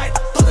my side.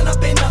 Pulling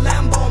up in the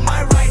Lambo, my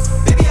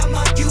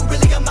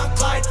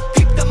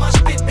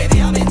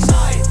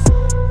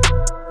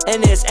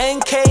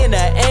NK, and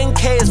the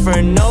NK is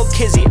for no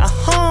kizzy.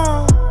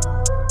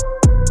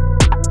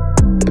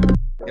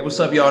 Hey, what's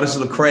up, y'all? This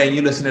is Lecrae, and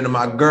you're listening to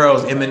my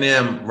girls,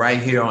 Eminem,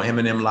 right here on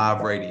Eminem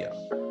Live Radio.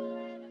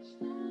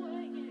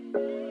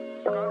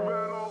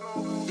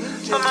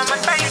 For mama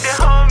tell you to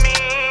hold me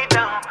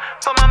down.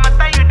 For mama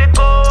tell you to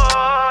go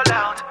all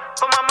out.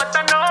 For mama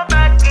tell no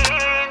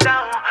backing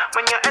down.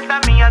 When you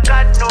enter me, I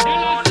got no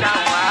down.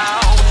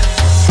 Wow.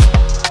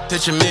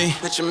 Picture me,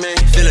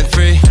 feeling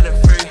free.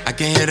 I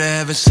can hear the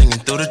heavens singing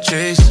through the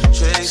trees.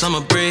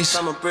 Summer breeze,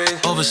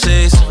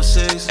 overseas.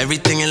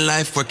 Everything in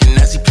life working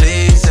as he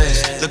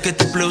pleases. Look at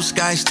the blue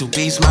skies to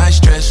ease my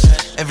stress.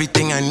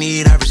 Everything I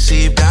need, I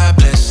receive, God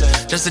bless.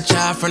 Just a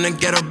child from the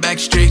ghetto back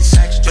streets.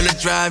 From the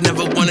drive,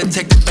 never wanna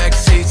take the back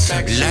seats.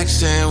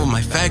 Relaxing with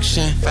my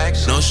faction.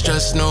 No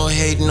stress, no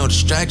hate, no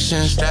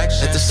distractions.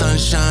 Let the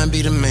sunshine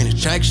be the main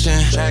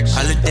attraction.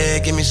 Holiday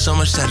give me so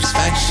much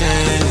satisfaction,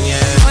 yeah.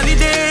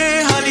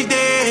 Holiday,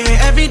 holiday,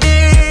 every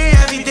day,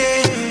 every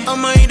day.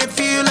 I'ma eat it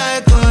feel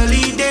like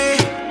holiday.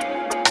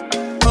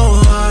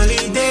 Oh,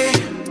 holiday.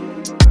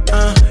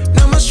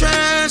 No more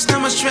stress, no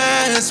more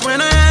stress. When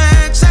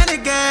I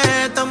excited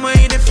get, I'ma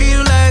eat it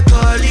feel like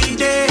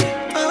holiday.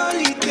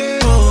 Holiday,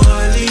 oh,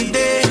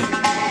 holiday.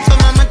 For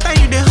mama tell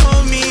you to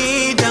hold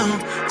me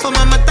down. For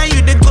mama tell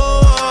you to go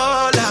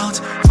all out.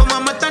 For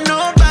mama tell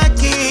no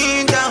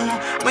backing down.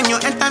 When you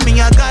enter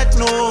me, I got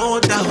no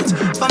doubt.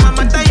 For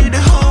mama tell you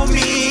to hold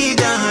me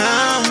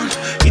down.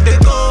 You to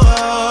go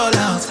all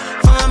out.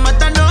 For mama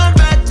tell no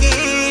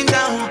backing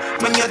down.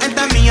 When you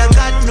enter me, I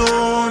got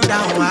no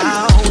doubt.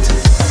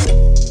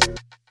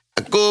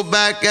 I go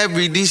back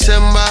every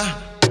December,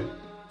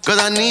 cause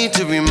I need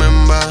to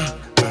remember.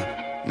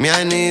 Me,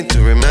 I need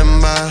to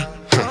remember.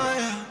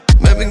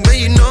 Baby, girl,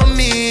 you know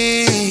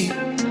me.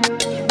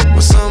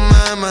 What's on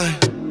my mind?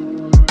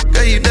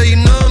 Girl, you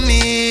know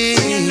me.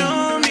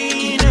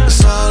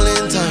 It's all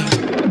in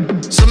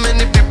time. So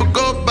many people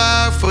go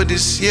by for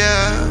this year.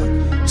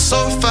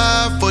 So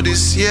far for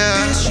this year.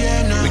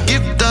 We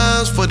give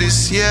thanks for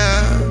this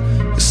year.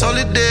 It's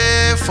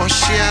holiday for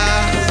sure.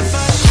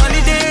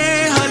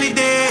 Holiday,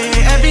 holiday,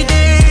 every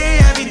day,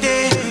 every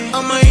day.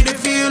 I'ma eat it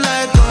feel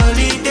like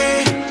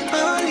holiday.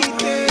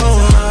 Holiday, oh,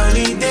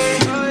 holiday.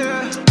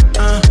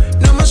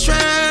 No more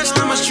stress,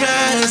 no more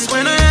stress.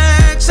 When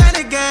I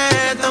excited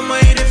get, I'ma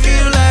eat it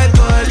feel like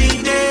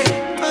holiday.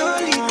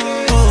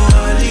 Holiday, oh,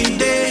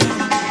 holiday.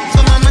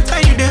 For mama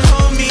tell you to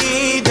hold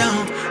me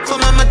down. For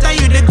mama tell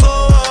you to go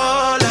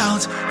all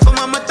out. For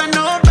mama tell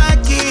no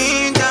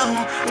backing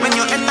down. When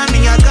you enter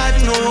me, I got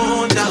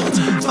no doubt.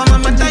 For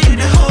mama tell you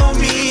to hold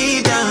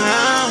me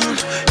down.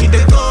 You to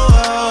go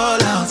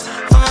all out.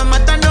 For mama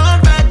tell no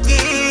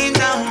backing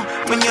down.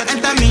 When you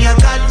enter me, I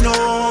got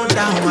no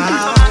doubt.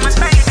 For mama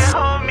tell you to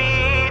hold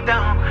me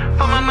down.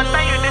 For mama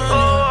tell you to go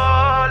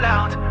all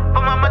out.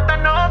 For mama tell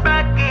no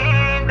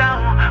backing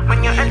down.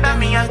 When you enter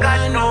me, I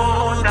got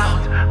no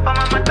doubt. For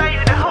mama tell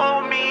you to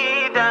hold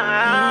me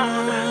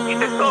down. You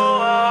to go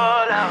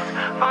all out.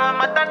 For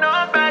mama tell no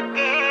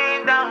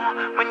backing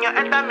down. When you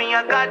enter me,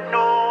 I got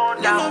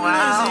no doubt.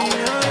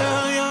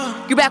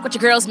 You're back with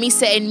your girls,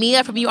 Misa and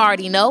Mia from You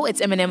Already Know.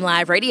 It's Eminem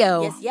Live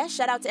Radio. Yes, yes.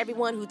 Shout out to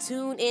everyone who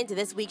tuned in to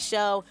this week's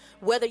show.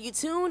 Whether you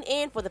tune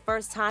in for the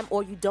first time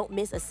or you don't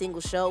miss a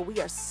single show,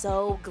 we are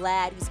so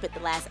glad you spent the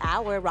last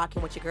hour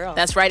rocking with your girls.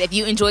 That's right. If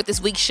you enjoyed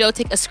this week's show,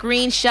 take a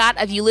screenshot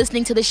of you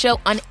listening to the show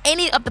on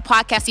any of the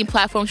podcasting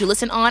platforms you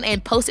listen on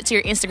and post it to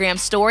your Instagram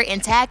story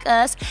and tag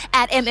us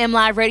at MM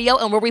Live Radio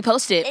and we'll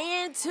repost it.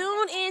 And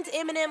tune in to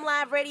Eminem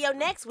Live Radio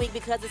next week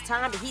because it's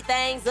time to heat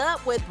things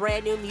up with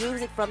brand new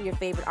music from your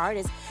favorite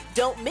artists.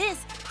 Don't miss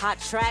hot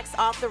tracks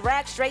off the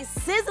rack, straight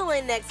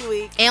sizzling next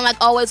week. And like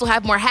always, we'll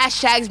have more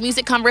hashtags,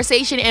 music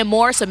conversation, and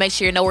more. So make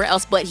sure you're nowhere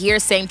else but here,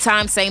 same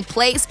time, same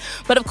place.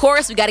 But of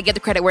course, we got to get the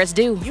credit where it's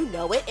due. You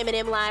know it.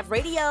 Eminem Live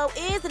Radio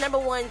is the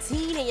 #1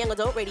 teen and young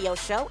adult radio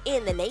show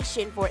in the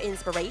nation for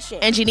inspiration.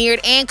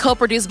 Engineered and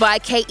co-produced by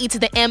KE to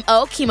the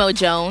MO, Kimo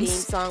Jones. Theme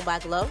song by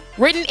Glow.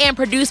 Written and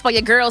produced by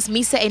your girls,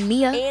 Misa and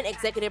Mia. And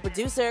executive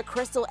producer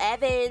Crystal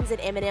Evans. And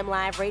Eminem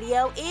Live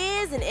Radio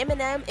is an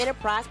Eminem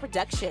Enterprise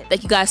production.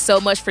 Thank you guys so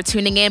much for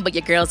tuning in, but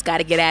your girls got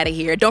to get out of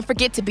here. Don't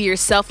forget to be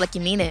yourself like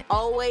you mean it.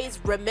 Always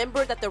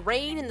remember that the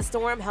rain and the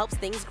storm helps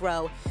things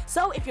grow.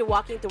 So if you're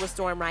walking through a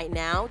storm right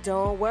now,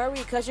 don't worry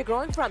because you're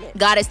growing from it.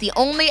 God is the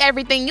only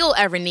everything you'll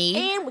ever need.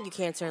 And when you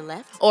can't turn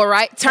left. All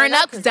right, turn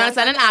up because down's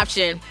not an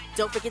option.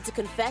 Don't forget to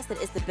confess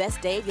that it's the best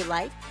day of your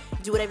life.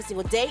 Do it every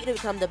single day, it'll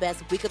become the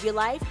best week of your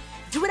life.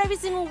 Do it every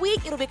single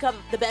week, it'll become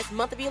the best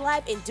month of your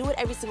life. And do it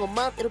every single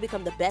month, it'll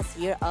become the best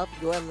year of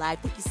your life.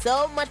 Thank you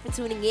so much for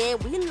tuning in.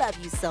 We love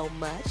you so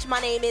much. My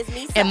name is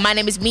Misa. And my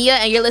name is Mia,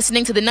 and you're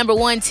listening to the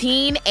 #1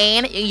 teen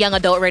and young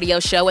adult radio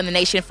show in the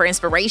nation for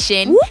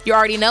inspiration. Woo! You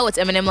already know it's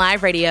Eminem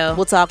Live Radio.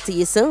 We'll talk to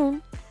you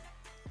soon.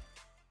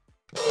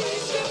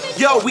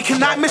 Yo, we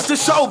cannot miss the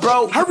show,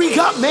 bro. Hurry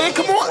up, man.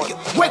 Come on.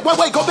 Wait.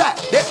 Go back.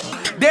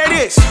 There it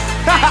is.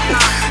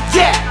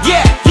 Yeah.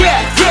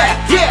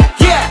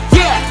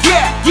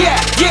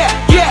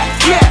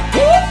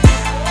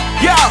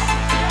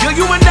 Yo,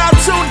 you are now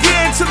tuned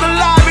in to the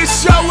live